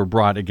prison if they were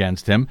brought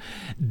against him.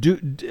 Do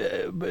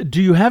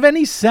you have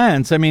any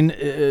sense? I mean,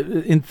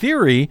 in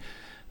theory,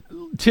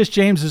 Tish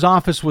James's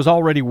office was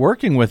already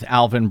working with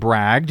Alvin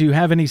Bragg. Do you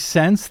have any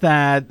sense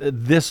that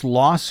this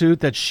lawsuit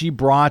that she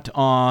brought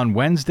on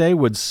Wednesday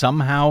would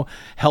somehow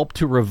help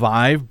to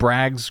revive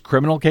Bragg's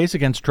criminal case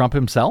against Trump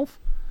himself?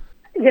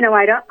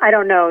 I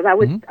don't know. That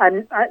would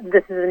mm-hmm.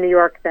 This is a New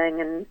York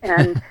thing,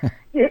 and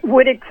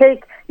would it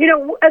take?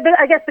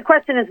 I guess the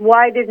question is,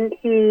 why didn't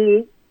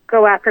he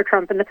go after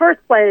Trump in the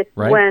first place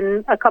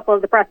when a couple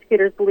of the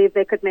prosecutors believed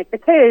they could make the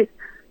case?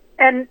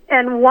 And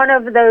one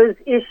of those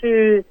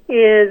issues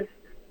is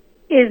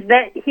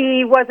that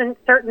he wasn't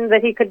certain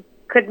that he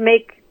could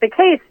make the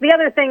case. The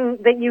other thing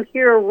that you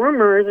hear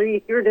rumors or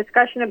you hear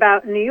discussion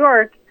about in New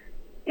York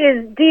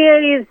is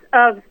DAs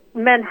of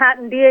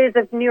Manhattan, DAs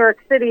of New York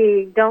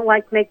City don't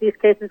like to make these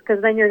cases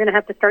because then you're going to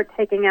have to start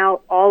taking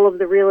out all of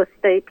the real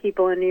estate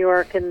people in New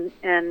York and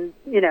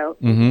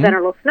mm-hmm. then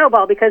it'll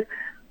snowball because,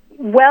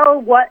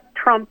 what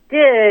Trump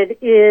did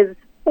is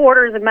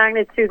orders of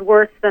magnitude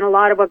worse than a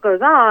lot of what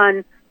goes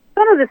on.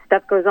 Some of this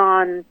stuff goes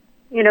on,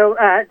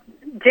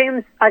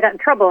 James, I got in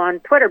trouble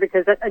on Twitter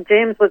because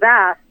James was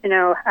asked,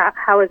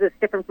 how is this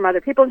different from other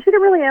people? And she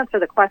didn't really answer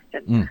the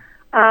question.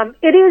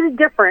 It is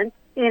different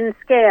in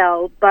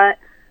scale, but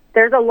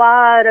there's a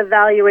lot of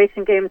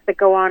valuation games that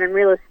go on in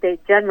real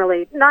estate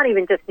generally, not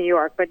even just New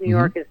York, but New mm-hmm.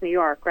 York is New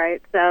York,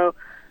 right? So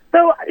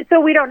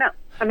we don't know.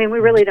 I mean, we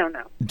really don't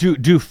know.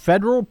 Do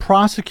federal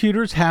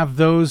prosecutors have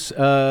those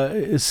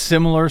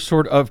similar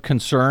sort of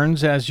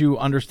concerns, as you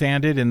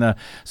understand it, in the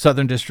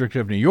Southern District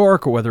of New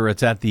York, or whether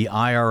it's at the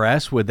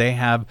IRS? Would they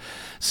have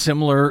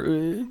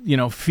similar,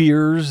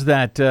 fears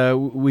that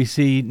we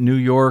see New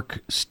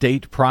York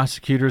state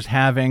prosecutors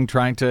having,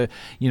 trying to,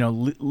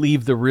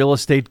 leave the real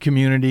estate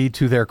community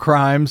to their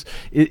crimes?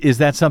 Is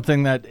that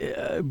something that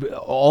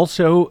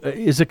also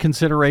is a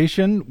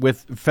consideration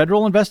with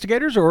federal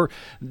investigators, or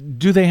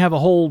do they have a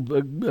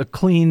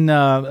clean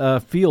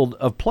field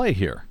of play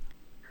here?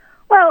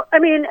 Well, I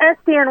mean,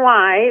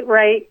 SDNY,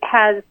 right,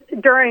 has,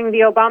 during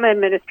the Obama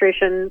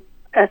administration,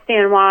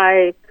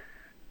 SDNY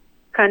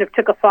kind of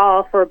took a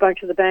fall for a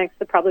bunch of the banks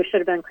that probably should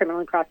have been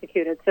criminally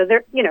prosecuted. So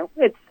there,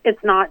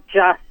 it's not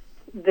just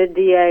the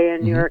DA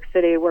in New York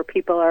City where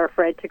people are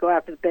afraid to go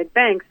after the big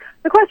banks.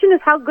 The question is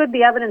how good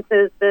the evidence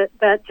is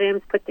that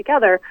James put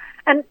together.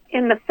 And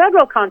in the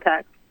federal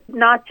context,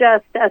 not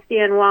just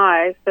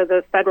SDNY, so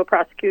those federal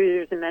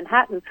prosecutors in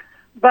Manhattan,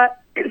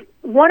 but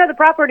one of the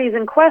properties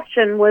in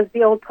question was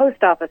the old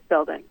post office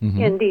building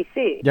in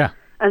D.C. Yeah.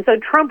 And so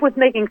Trump was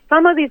making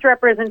some of these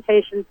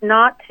representations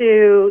not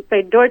to,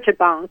 say, Deutsche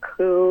Bank,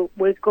 who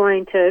was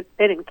going to,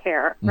 they didn't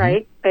care,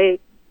 right?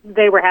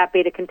 They were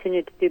happy to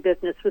continue to do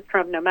business with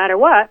Trump no matter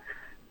what.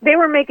 They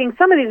were making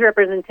some of these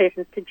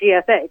representations to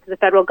GSA, to the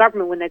federal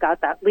government, when they got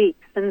that leak.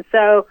 And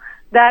so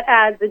that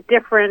adds a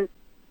different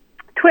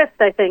twist,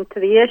 I think, to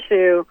the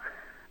issue.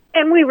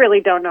 And we really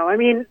don't know. I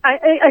mean,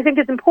 I think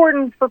it's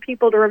important for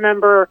people to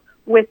remember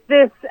with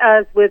this,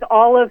 as with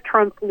all of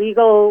Trump's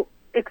legal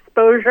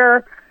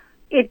exposure,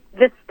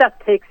 this stuff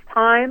takes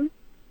time.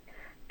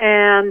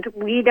 And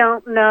we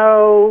don't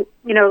know,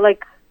 we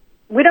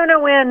don't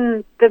know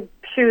when the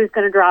shoe is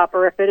going to drop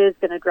or if it is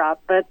going to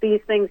drop, but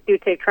these things do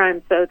take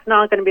time. So it's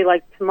not going to be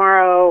like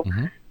tomorrow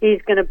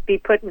he's going to be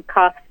put in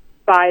cuffs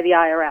by the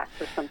IRS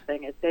or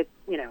something.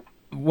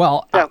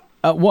 Well, so.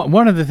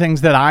 One of the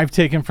things that I've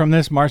taken from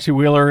this, Marcy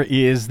Wheeler,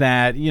 is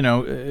that,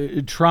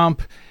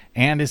 Trump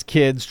and his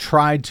kids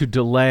tried to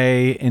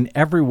delay in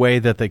every way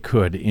that they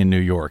could in New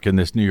York. In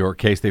this New York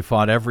case, they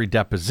fought every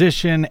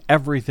deposition,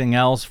 everything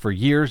else for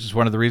years. It's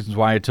one of the reasons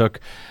why it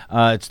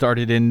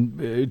started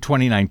in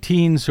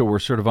 2019, so we're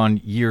sort of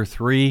on year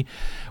 3.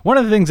 One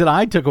of the things that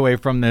I took away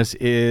from this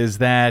is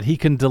that he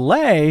can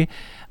delay.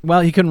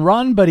 Well, he can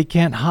run, but he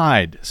can't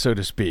hide, so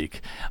to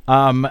speak.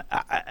 And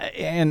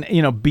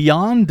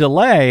beyond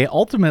delay,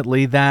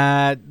 ultimately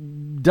that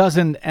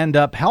doesn't end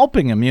up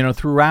helping him.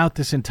 Throughout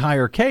this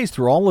entire case,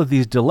 through all of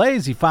these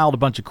delays, he filed a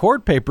bunch of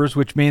court papers,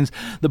 which means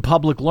the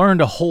public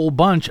learned a whole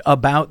bunch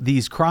about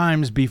these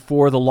crimes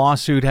before the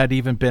lawsuit had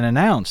even been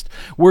announced.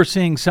 We're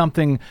seeing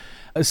something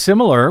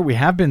similar. We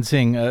have been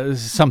seeing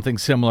something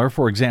similar,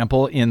 for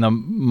example, in the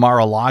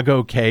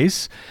Mar-a-Lago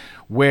case,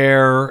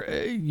 where,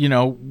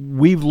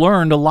 we've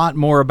learned a lot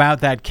more about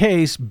that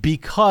case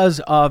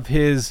because of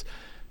his,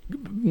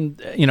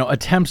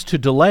 attempts to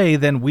delay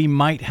than we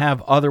might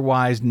have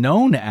otherwise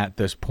known at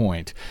this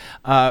point.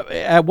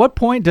 At what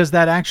point does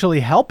that actually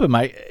help him?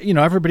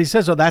 Everybody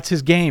says, oh, that's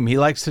his game. He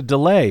likes to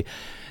delay.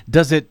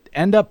 Does it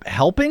end up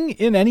helping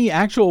in any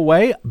actual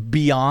way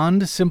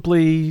beyond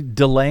simply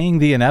delaying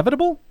the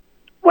inevitable?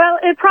 Well,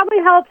 it probably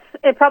helps.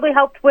 It probably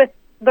helped with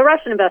the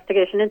Russian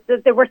investigation.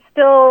 There were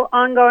still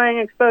ongoing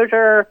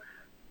exposure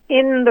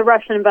in the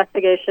Russian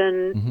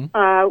investigation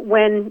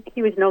when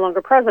he was no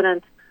longer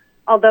president,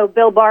 although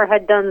Bill Barr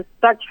had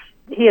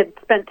he had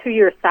spent 2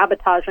 years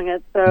sabotaging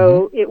it,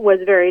 so it was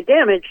very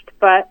damaged.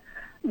 But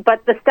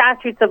the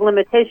statutes of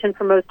limitation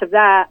for most of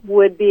that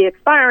would be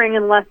expiring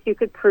unless you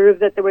could prove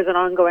that there was an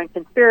ongoing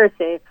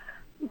conspiracy.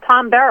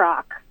 Tom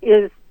Barrack,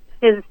 his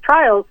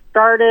trials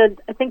started,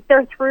 I think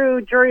they're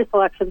through jury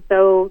selection,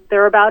 so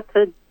they're about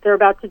to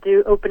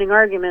do opening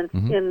arguments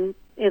in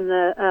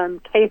the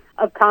case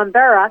of Tom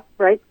Barrack,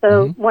 right?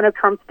 So one of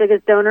Trump's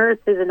biggest donors,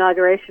 his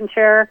inauguration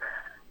chair.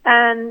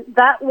 And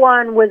that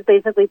one was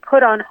basically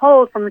put on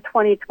hold from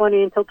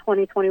 2020 until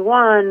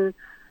 2021.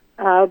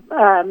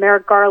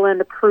 Merrick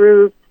Garland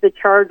approved the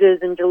charges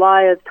in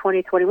July of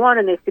 2021,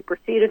 and they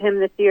superseded him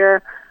this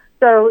year.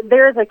 So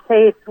there's a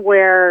case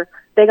where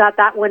they got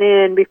that one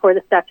in before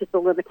the statute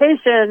of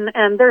limitation,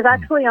 and there's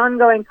actually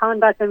ongoing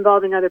conduct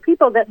involving other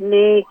people that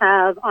may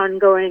have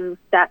ongoing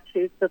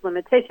statutes of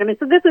limitation. I mean,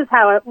 so this is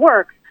how it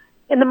works.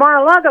 In the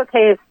Mar-a-Lago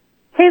case,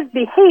 his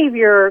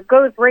behavior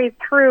goes right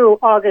through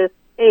August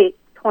 8th,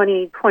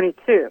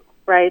 2022,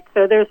 right?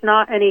 So there's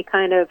not any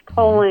kind of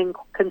tolling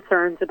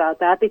concerns about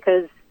that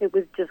because it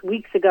was just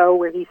weeks ago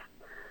where he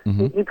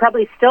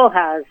probably still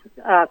has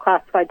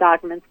classified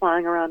documents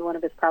lying around one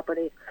of his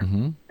properties.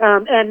 And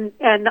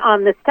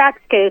on this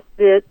tax case,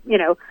 the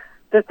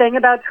thing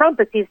about Trump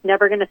is he's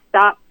never going to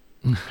stop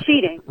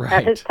cheating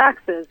at his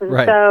taxes. And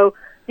so,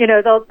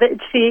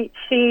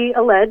 she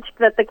alleged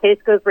that the case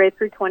goes right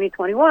through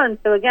 2021.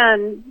 So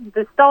again,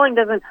 the stalling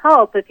doesn't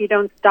help if you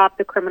don't stop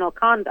the criminal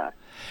conduct.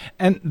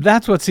 And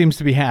that's what seems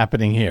to be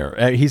happening here.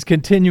 He's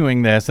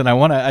continuing this, and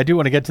I do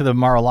want to get to the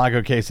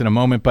Mar-a-Lago case in a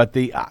moment. But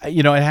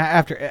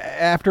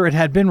after it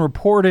had been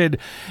reported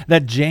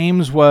that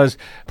James was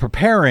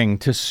preparing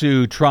to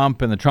sue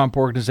Trump and the Trump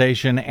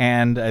Organization,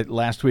 and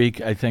last week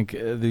I think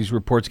these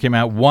reports came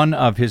out, one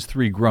of his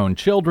 3 grown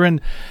children.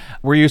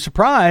 Were you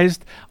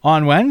surprised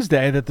on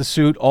Wednesday that the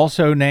suit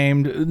also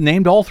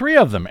named all 3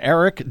 of them,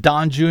 Eric,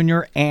 Don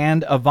Jr.,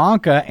 and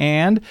Ivanka?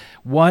 And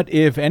what,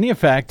 if any,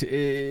 effect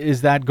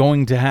is that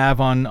going to have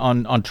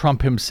on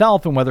Trump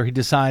himself, and whether he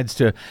decides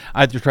to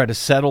either try to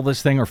settle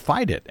this thing or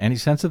fight it? Any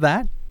sense of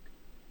that?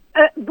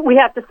 We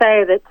have to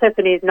say that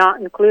Tiffany's not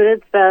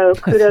included, so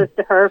kudos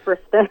to her for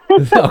staying.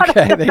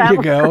 Okay, there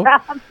you go.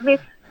 I mean,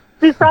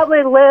 she's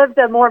probably lived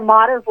a more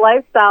modest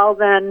lifestyle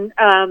than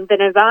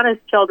Ivana's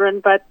children,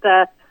 but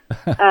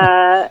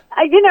I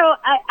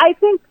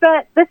think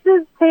that this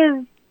is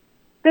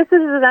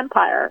his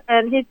empire,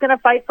 and he's going to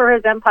fight for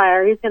his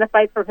empire. He's going to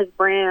fight for his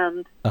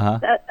brand.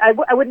 I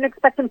wouldn't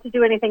expect him to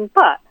do anything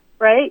but,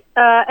 right?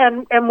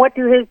 And what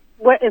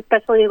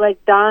especially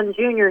like Don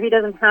Jr., he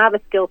doesn't have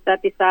a skill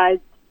set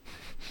besides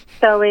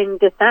sowing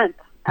dissent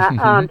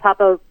on top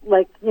of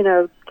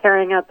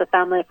carrying out the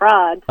family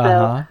fraud.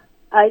 So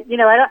I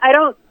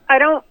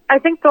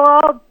think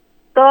they'll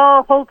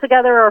all hold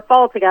together or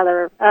fall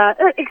together.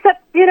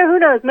 Except, who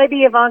knows?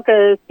 Maybe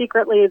Ivanka is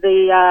secretly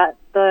the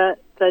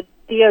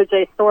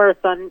DOJ source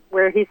on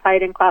where he's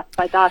hiding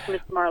classified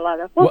documents from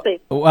Mar-a-Lago. We'll see.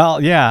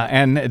 Well, yeah,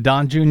 and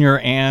Don Jr.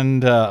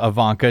 and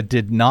Ivanka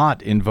did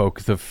not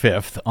invoke the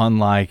Fifth,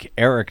 unlike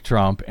Eric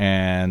Trump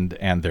and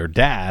their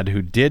dad,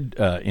 who did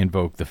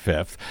invoke the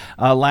Fifth.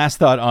 Last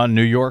thought on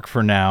New York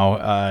for now.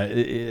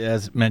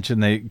 As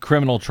mentioned, the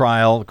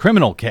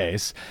criminal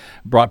case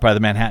brought by the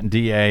Manhattan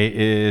DA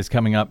is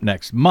coming up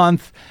next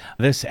month.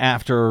 This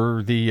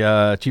after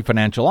the chief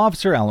financial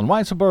officer, Alan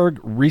Weisselberg,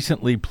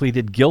 recently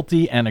pleaded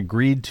guilty and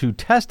agreed to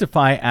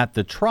testify at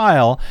the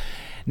trial.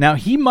 Now,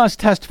 he must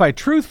testify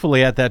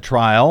truthfully at that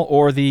trial,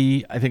 or I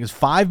think it's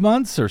 5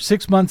 months or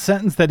 6 month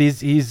sentence that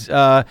he's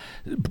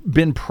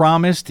been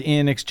promised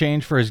in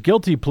exchange for his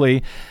guilty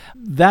plea,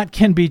 that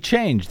can be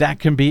changed. That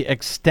can be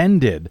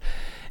extended.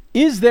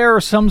 Is there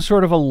some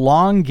sort of a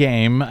long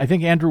game? I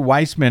think Andrew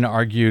Weissman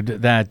argued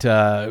that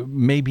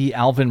maybe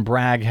Alvin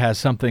Bragg has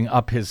something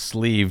up his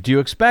sleeve. Do you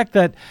expect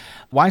that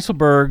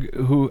Weisselberg,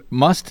 who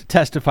must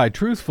testify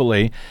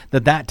truthfully,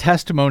 that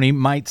testimony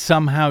might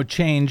somehow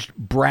change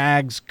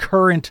Bragg's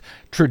current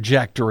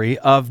trajectory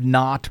of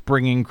not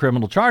bringing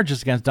criminal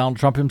charges against Donald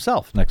Trump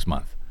himself next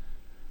month?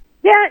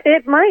 Yeah,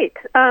 it might.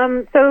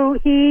 So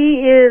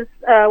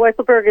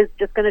Weisselberg is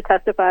just going to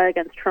testify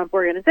against Trump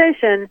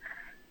Organization.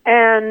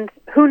 And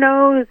who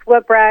knows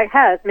what Bragg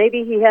has?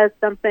 Maybe he has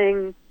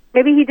something.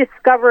 Maybe he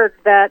discovered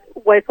that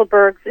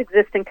Weisselberg's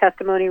existing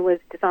testimony was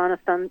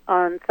dishonest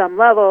on some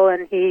level,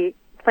 and he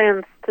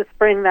plans to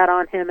spring that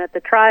on him at the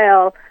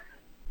trial.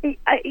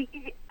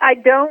 I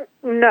don't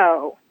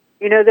know.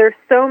 There's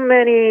so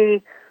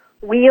many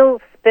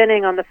wheels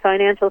spinning on the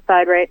financial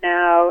side right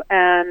now,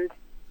 and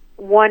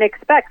one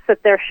expects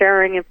that they're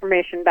sharing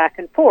information back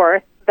and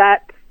forth,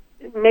 that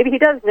maybe he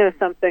does know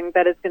something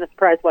that is going to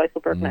surprise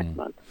Weisselberg next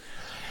month.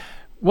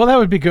 Well, that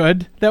would be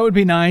good. That would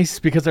be nice,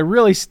 because I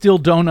really still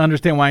don't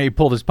understand why he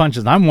pulled his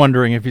punches. I'm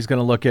wondering if he's going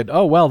to look at,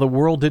 the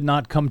world did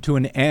not come to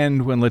an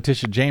end when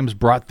Letitia James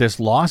brought this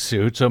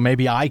lawsuit, so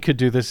maybe I could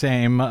do the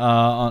same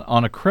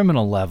on a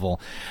criminal level.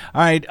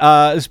 All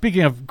right,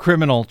 speaking of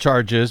criminal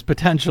charges,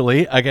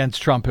 potentially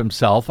against Trump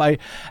himself, I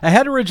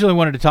had originally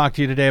wanted to talk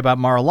to you today about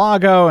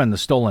Mar-a-Lago and the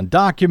stolen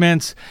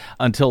documents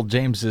until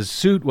James's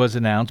suit was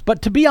announced.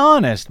 But to be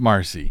honest,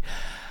 Marcy,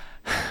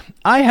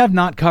 I have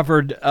not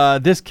covered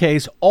this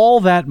case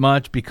all that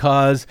much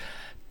because,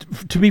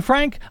 to be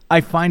frank,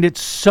 I find it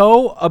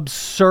so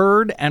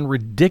absurd and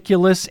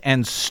ridiculous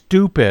and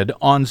stupid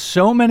on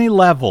so many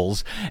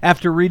levels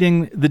after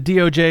reading the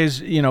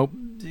DOJ's,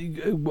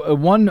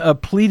 one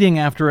pleading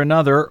after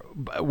another,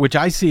 which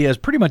I see as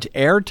pretty much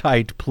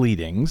airtight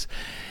pleadings.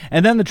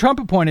 And then the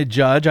Trump-appointed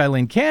judge,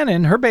 Eileen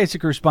Cannon, her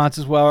basic response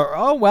is,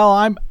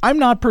 I'm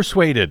not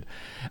persuaded,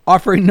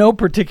 offering no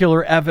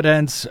particular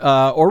evidence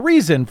or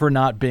reason for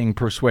not being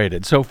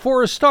persuaded. So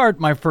for a start,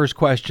 my first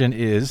question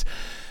is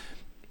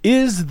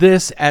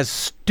this as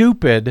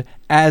stupid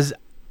as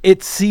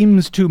it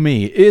seems to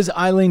me? Is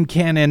Eileen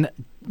Cannon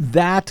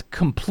that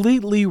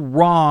completely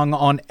wrong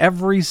on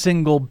every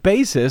single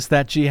basis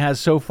that she has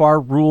so far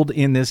ruled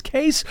in this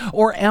case,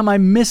 or am I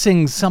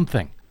missing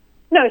something?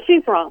 No,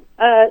 she's wrong.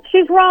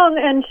 She's wrong,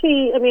 and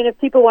if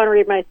people want to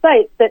read my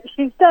site, that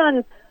she's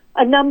done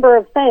a number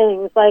of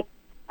things. Like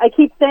I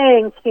keep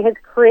saying, she has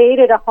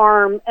created a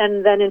harm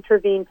and then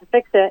intervened to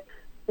fix it.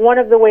 One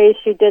of the ways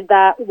she did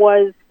that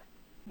was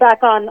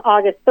back on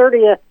August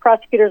 30th,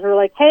 prosecutors were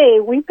like, hey,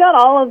 we've got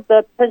all of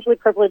the potentially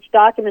privileged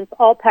documents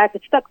all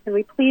packaged up. Can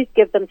we please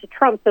give them to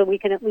Trump so we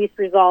can at least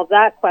resolve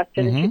that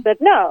question? And she said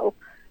no.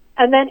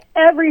 And then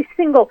every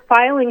single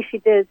filing she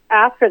did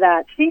after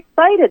that, she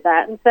cited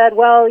that and said,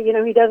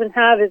 he doesn't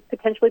have his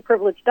potentially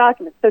privileged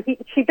documents. So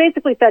she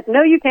basically said,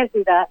 no, you can't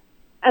do that.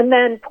 And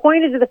then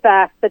pointed to the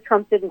fact that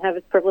Trump didn't have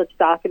his privileged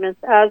documents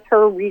as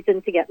her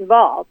reason to get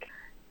involved.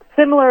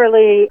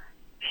 Similarly,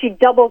 she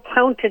double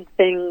counted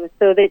things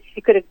so that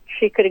she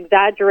could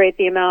exaggerate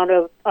the amount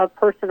of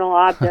personal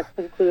objects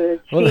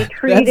included. She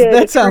treated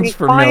that sounds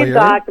familiar.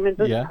 Documents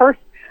as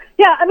personal.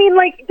 Yeah,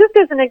 just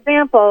as an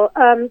example,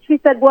 she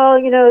said,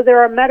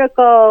 there are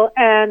medical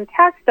and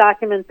tax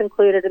documents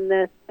included in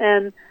this,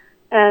 and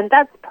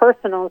that's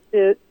personal.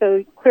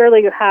 So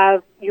clearly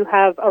you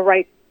have a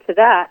right to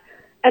that.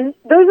 And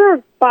those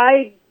are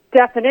by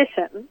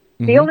definition.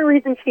 The only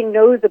reason she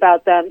knows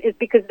about them is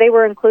because they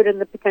were included in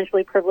the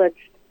potentially privileged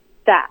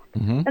stack.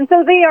 And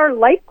so they are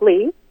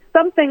likely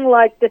something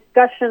like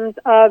discussions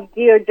of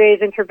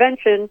DOJ's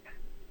intervention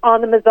on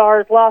the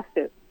Mazars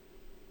lawsuit,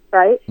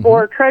 right?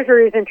 Or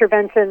Treasury's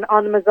intervention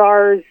on the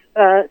Mazars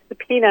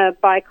subpoena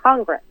by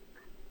Congress.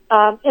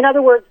 In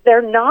other words,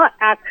 they're not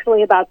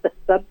actually about the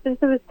substance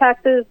of his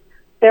taxes.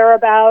 They're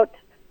about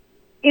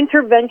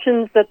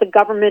interventions that the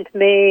government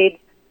made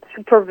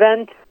to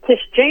prevent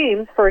Tish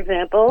James, for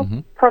example,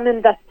 from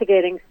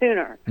investigating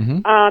sooner.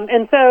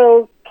 And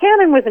so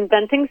Cannon was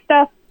inventing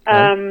stuff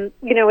Right.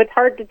 It's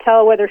hard to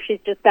tell whether she's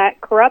just that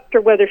corrupt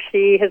or whether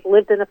she has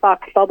lived in a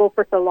Fox bubble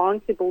for so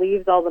long she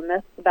believes all the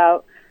myths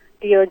about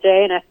DOJ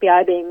and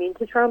FBI being mean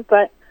to Trump.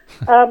 But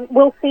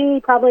we'll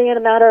see probably in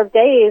a matter of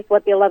days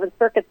what the 11th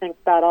Circuit thinks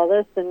about all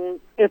this. And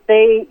if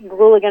they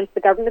rule against the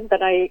government,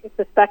 then I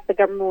suspect the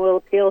government will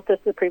appeal to the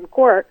Supreme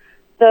Court.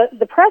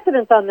 The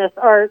precedents on this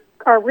are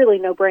really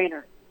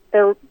no-brainers.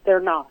 They're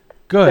not.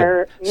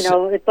 Good.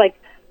 It's like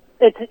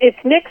it's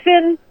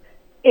Nixon.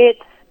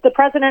 It's the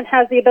president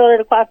has the ability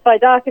to classify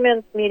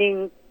documents,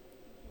 meaning,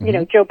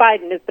 Joe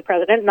Biden is the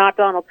president, not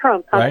Donald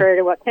Trump, contrary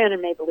to what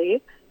Cannon may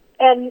believe.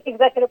 And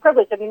executive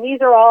privilege. I mean,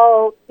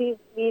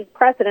 these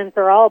precedents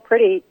are all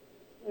pretty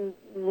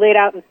laid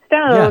out in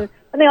stone,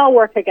 and they all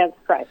work against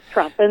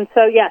Trump. And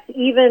so, yes,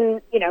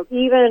 even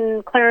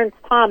Clarence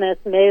Thomas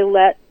may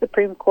let the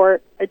Supreme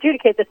Court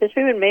adjudicate this issue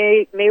and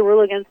may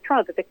rule against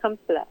Trump if it comes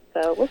to that.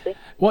 So we'll see.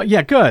 Well,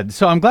 yeah, good.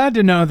 So I'm glad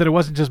to know that it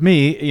wasn't just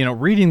me,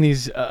 reading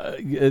these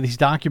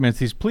documents,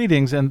 these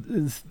pleadings.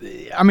 And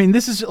I mean,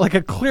 this is like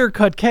a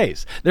clear-cut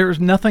case. There's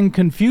nothing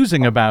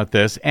confusing about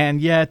this.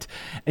 And yet,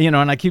 and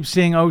I keep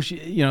seeing, the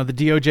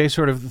DOJ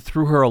sort of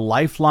threw her a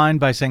lifeline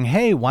by saying,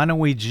 hey, why don't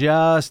we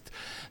just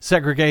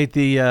segregate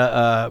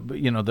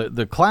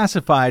the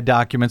classified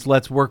documents?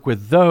 Let's work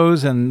with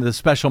those, and the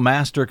special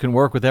master can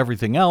work with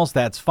everything else.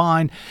 That's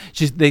fine.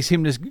 They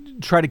seem to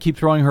try to keep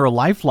throwing her a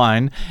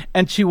lifeline,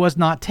 and she was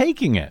not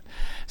taking it.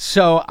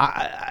 So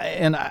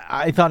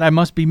I thought I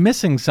must be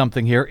missing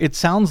something here. It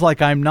sounds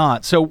like I'm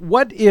not. So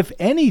what, if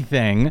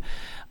anything, it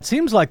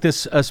seems like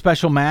this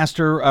special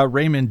master,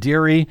 Raymond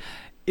Dearie,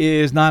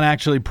 is not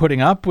actually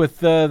putting up with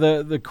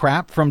the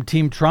crap from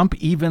Team Trump,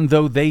 even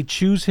though they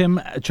chose him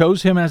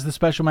as the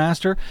special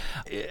master.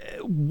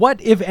 What,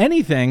 if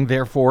anything,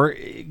 therefore,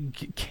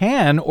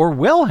 can or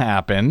will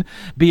happen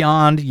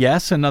beyond,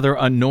 yes, another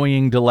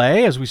annoying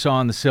delay, as we saw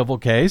in the civil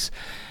case,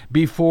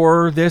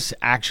 before this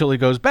actually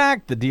goes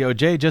back? The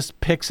DOJ just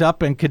picks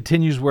up and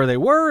continues where they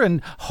were and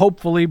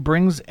hopefully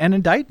brings an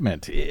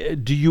indictment.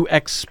 Do you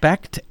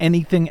expect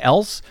anything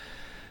else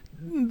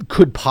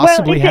could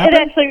possibly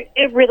happen?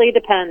 It really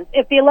depends.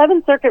 If the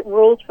 11th Circuit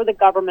rules for the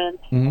government,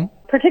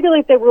 particularly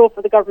if they rule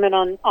for the government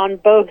on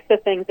both the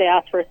things they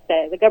asked for a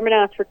stay, the government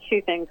asked for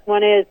two things.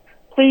 One is,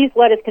 please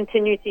let us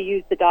continue to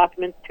use the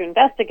documents to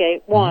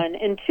investigate, one.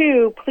 And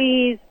two,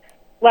 please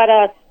let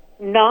us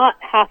not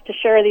have to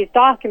share these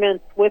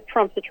documents with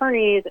Trump's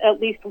attorneys, at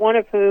least one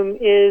of whom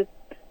is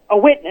a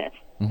witness,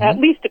 at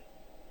least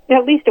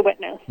a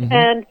witness.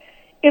 And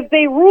if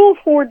they rule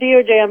for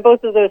DOJ on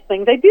both of those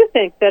things, I do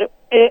think that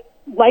it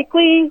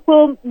likely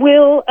will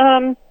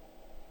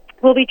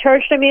be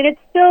charged. I mean, it's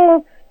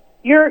still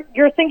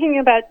you're thinking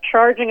about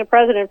charging a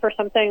president for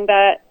something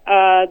that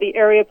the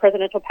area of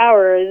presidential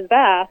power is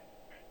vast.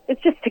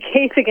 It's just the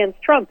case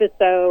against Trump is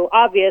so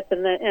obvious,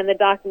 and the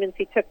documents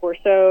he took were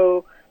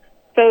so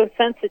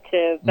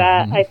sensitive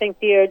that I think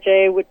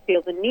DOJ would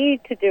feel the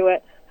need to do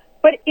it.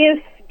 But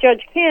if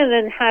Judge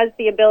Cannon has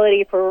the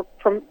ability from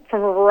a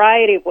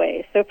variety of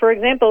ways. So, for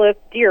example, if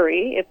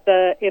Dearie, if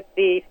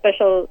the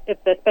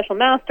special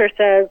master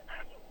says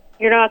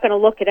you're not going to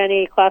look at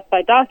any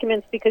classified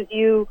documents because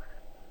you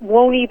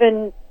won't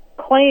even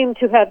claim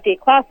to have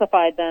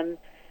declassified them,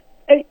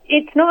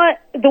 it's not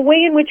the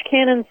way in which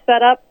Cannon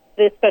set up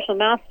this special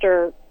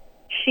master.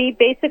 She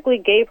basically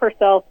gave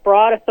herself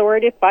broad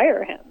authority to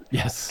fire him.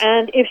 Yes.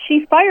 And if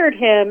she fired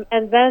him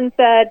and then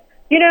said,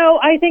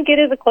 I think it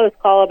is a close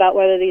call about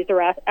whether these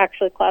are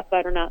actually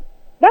classified or not,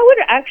 that would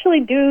actually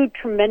do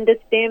tremendous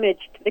damage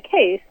to the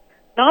case,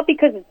 not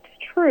because it's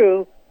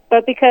true,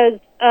 but because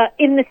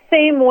in the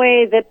same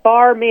way that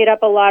Barr made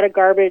up a lot of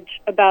garbage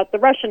about the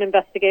Russian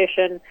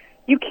investigation,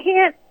 you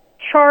can't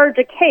charge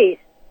a case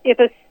if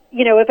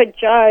a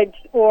judge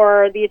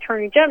or the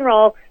attorney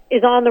general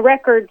is on the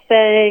record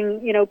saying,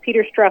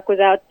 Peter Strzok was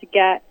out to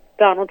get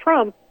Donald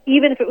Trump,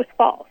 even if it was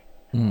false,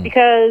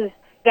 because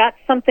that's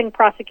something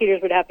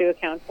prosecutors would have to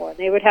account for.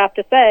 They would have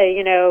to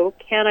say,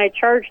 can I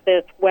charge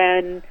this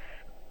when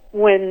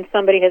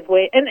somebody has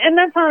waited? And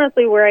that's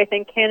honestly where I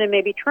think Cannon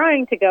may be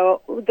trying to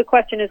go. The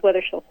question is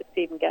whether she'll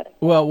succeed in getting.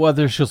 Well,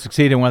 whether she'll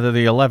succeed and whether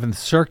the 11th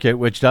Circuit,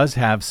 which does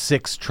have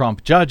 6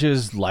 Trump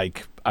judges,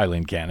 like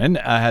Eileen Cannon,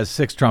 has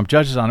 6 Trump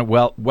judges on it,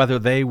 well, whether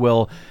they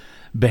will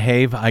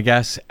behave, I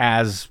guess,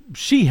 as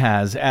she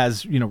has,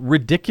 as,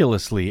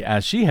 ridiculously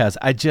as she has.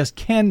 I just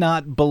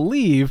cannot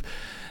believe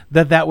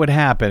that would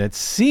happen. It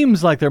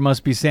seems like there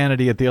must be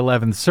sanity at the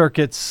 11th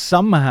Circuit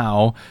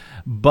somehow,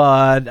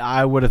 but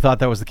I would have thought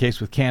that was the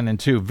case with Cannon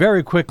too.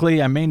 Very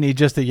quickly, I may need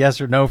just a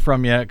yes or no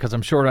from you because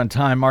I'm short on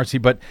time, Marcy,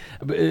 but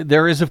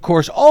there is, of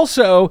course,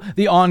 also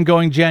the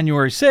ongoing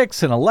January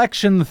 6th and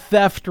election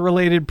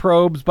theft-related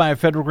probes by a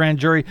federal grand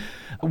jury.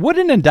 Would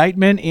an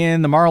indictment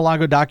in the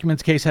Mar-a-Lago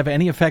documents case have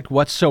any effect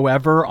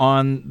whatsoever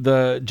on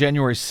the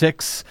January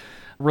 6th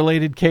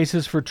related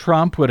cases for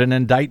Trump? Would an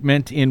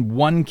indictment in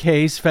one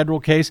case, federal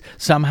case,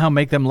 somehow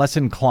make them less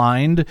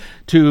inclined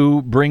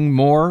to bring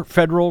more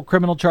federal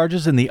criminal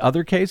charges in the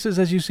other cases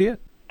as you see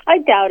it? I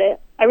doubt it.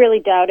 I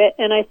really doubt it.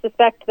 And I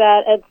suspect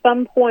that at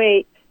some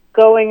point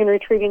going and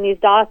retrieving these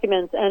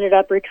documents ended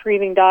up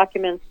retrieving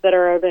documents that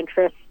are of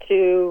interest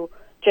to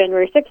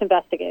January 6th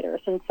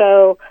investigators. And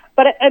so,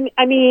 but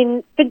I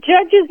mean, the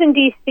judges in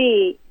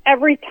D.C.,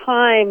 every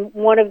time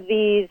one of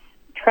these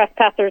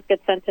trespassers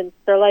gets sentenced,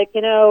 they're like,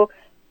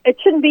 it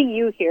shouldn't be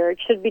you here, it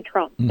should be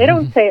Trump. They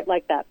don't say it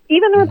like that.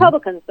 Even the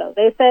Republicans, though,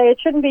 they say it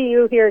shouldn't be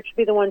you here, it should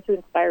be the ones who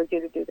inspired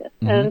you to do this.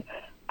 And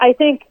I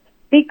think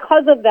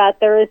because of that,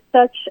 there is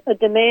such a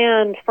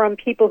demand from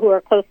people who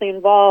are closely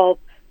involved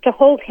to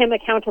hold him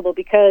accountable,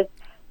 because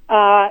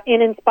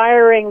in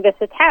inspiring this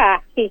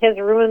attack, he has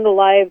ruined the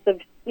lives of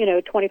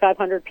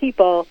 2,500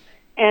 people,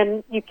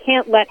 and you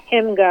can't let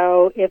him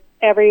go if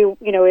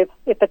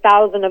if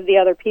 1,000 of the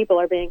other people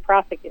are being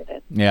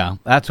prosecuted. Yeah,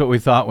 that's what we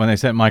thought when they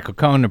sent Michael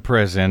Cohen to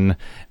prison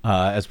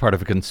as part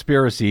of a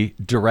conspiracy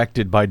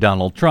directed by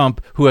Donald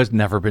Trump, who has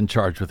never been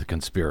charged with a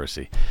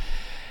conspiracy.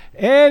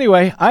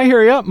 Anyway, I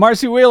hear you.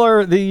 Marcy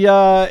Wheeler,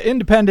 the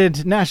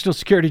independent national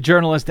security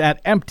journalist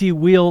at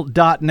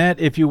Emptywheel.net.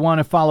 If you want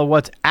to follow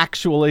what's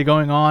actually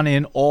going on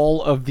in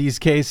all of these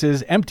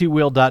cases,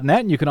 Emptywheel.net.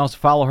 And you can also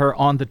follow her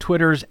on the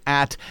Twitters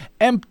at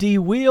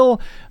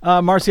Emptywheel.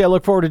 Marcy, I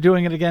look forward to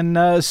doing it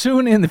again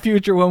soon in the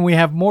future when we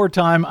have more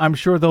time. I'm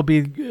sure there'll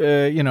be,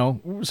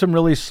 some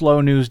really slow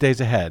news days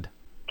ahead.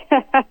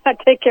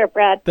 Take care,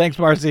 Brad. Thanks,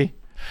 Marcy.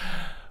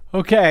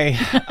 Okay,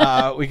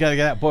 we got to get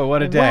out. Boy,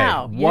 what a day.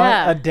 Wow,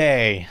 what a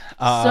day.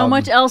 So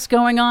much else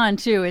going on,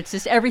 too. It's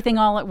just everything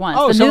all at once.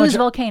 The so news much,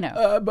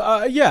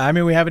 volcano. Yeah, I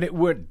mean, we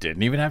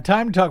didn't even have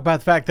time to talk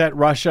about the fact that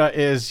Russia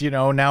is,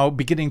 now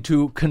beginning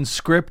to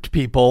conscript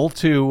people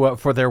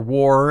for their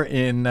war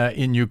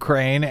in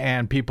Ukraine,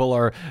 and people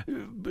are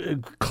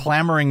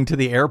clamoring to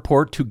the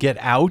airport to get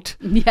out.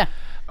 Yeah.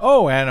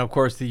 Oh, and of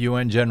course the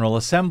UN General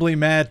Assembly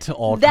met,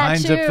 all That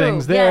kinds too, of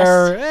things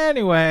there. yes.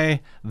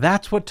 Anyway,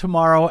 that's what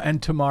tomorrow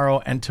and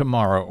tomorrow and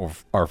tomorrow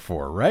are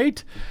for,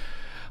 right?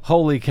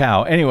 Holy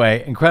cow.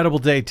 Anyway, incredible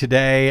day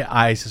today.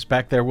 I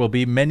suspect there will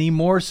be many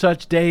more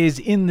such days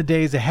in the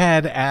days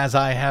ahead, as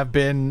I have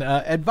been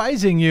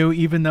advising you,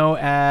 even though,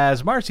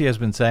 as Marcy has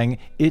been saying,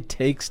 it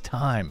takes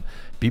time.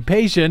 Be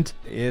patient.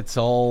 It's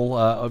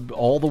all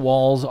the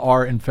walls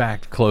are, in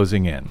fact,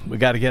 closing in. We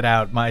got to get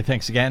out. My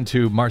thanks again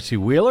to Marcy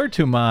Wheeler,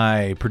 to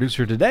my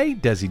producer today,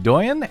 Desi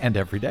Doyen, and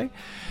every day.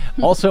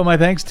 Also, my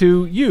thanks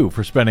to you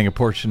for spending a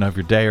portion of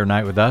your day or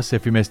night with us.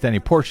 If you missed any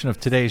portion of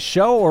today's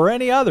show or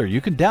any other,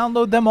 you can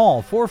download them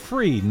all for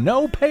free,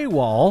 no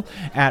paywall,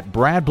 at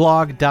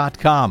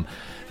bradblog.com.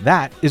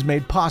 That is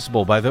made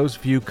possible by those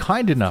of you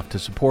kind enough to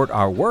support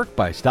our work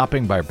by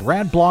stopping by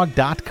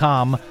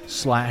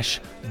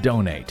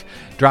bradblog.com/donate.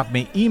 Drop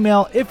me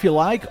email if you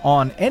like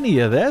on any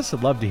of this.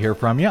 I'd love to hear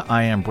from you.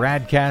 I am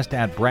BradCast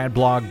at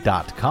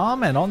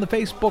bradblog.com, and on the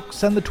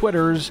Facebooks and the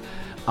Twitters,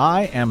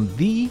 I am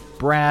the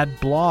Brad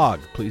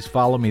Blog. Please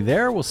follow me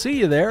there. We'll see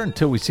you there.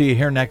 Until we see you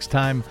here next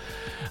time,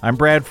 I'm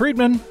Brad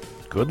Friedman.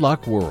 Good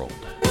luck, world.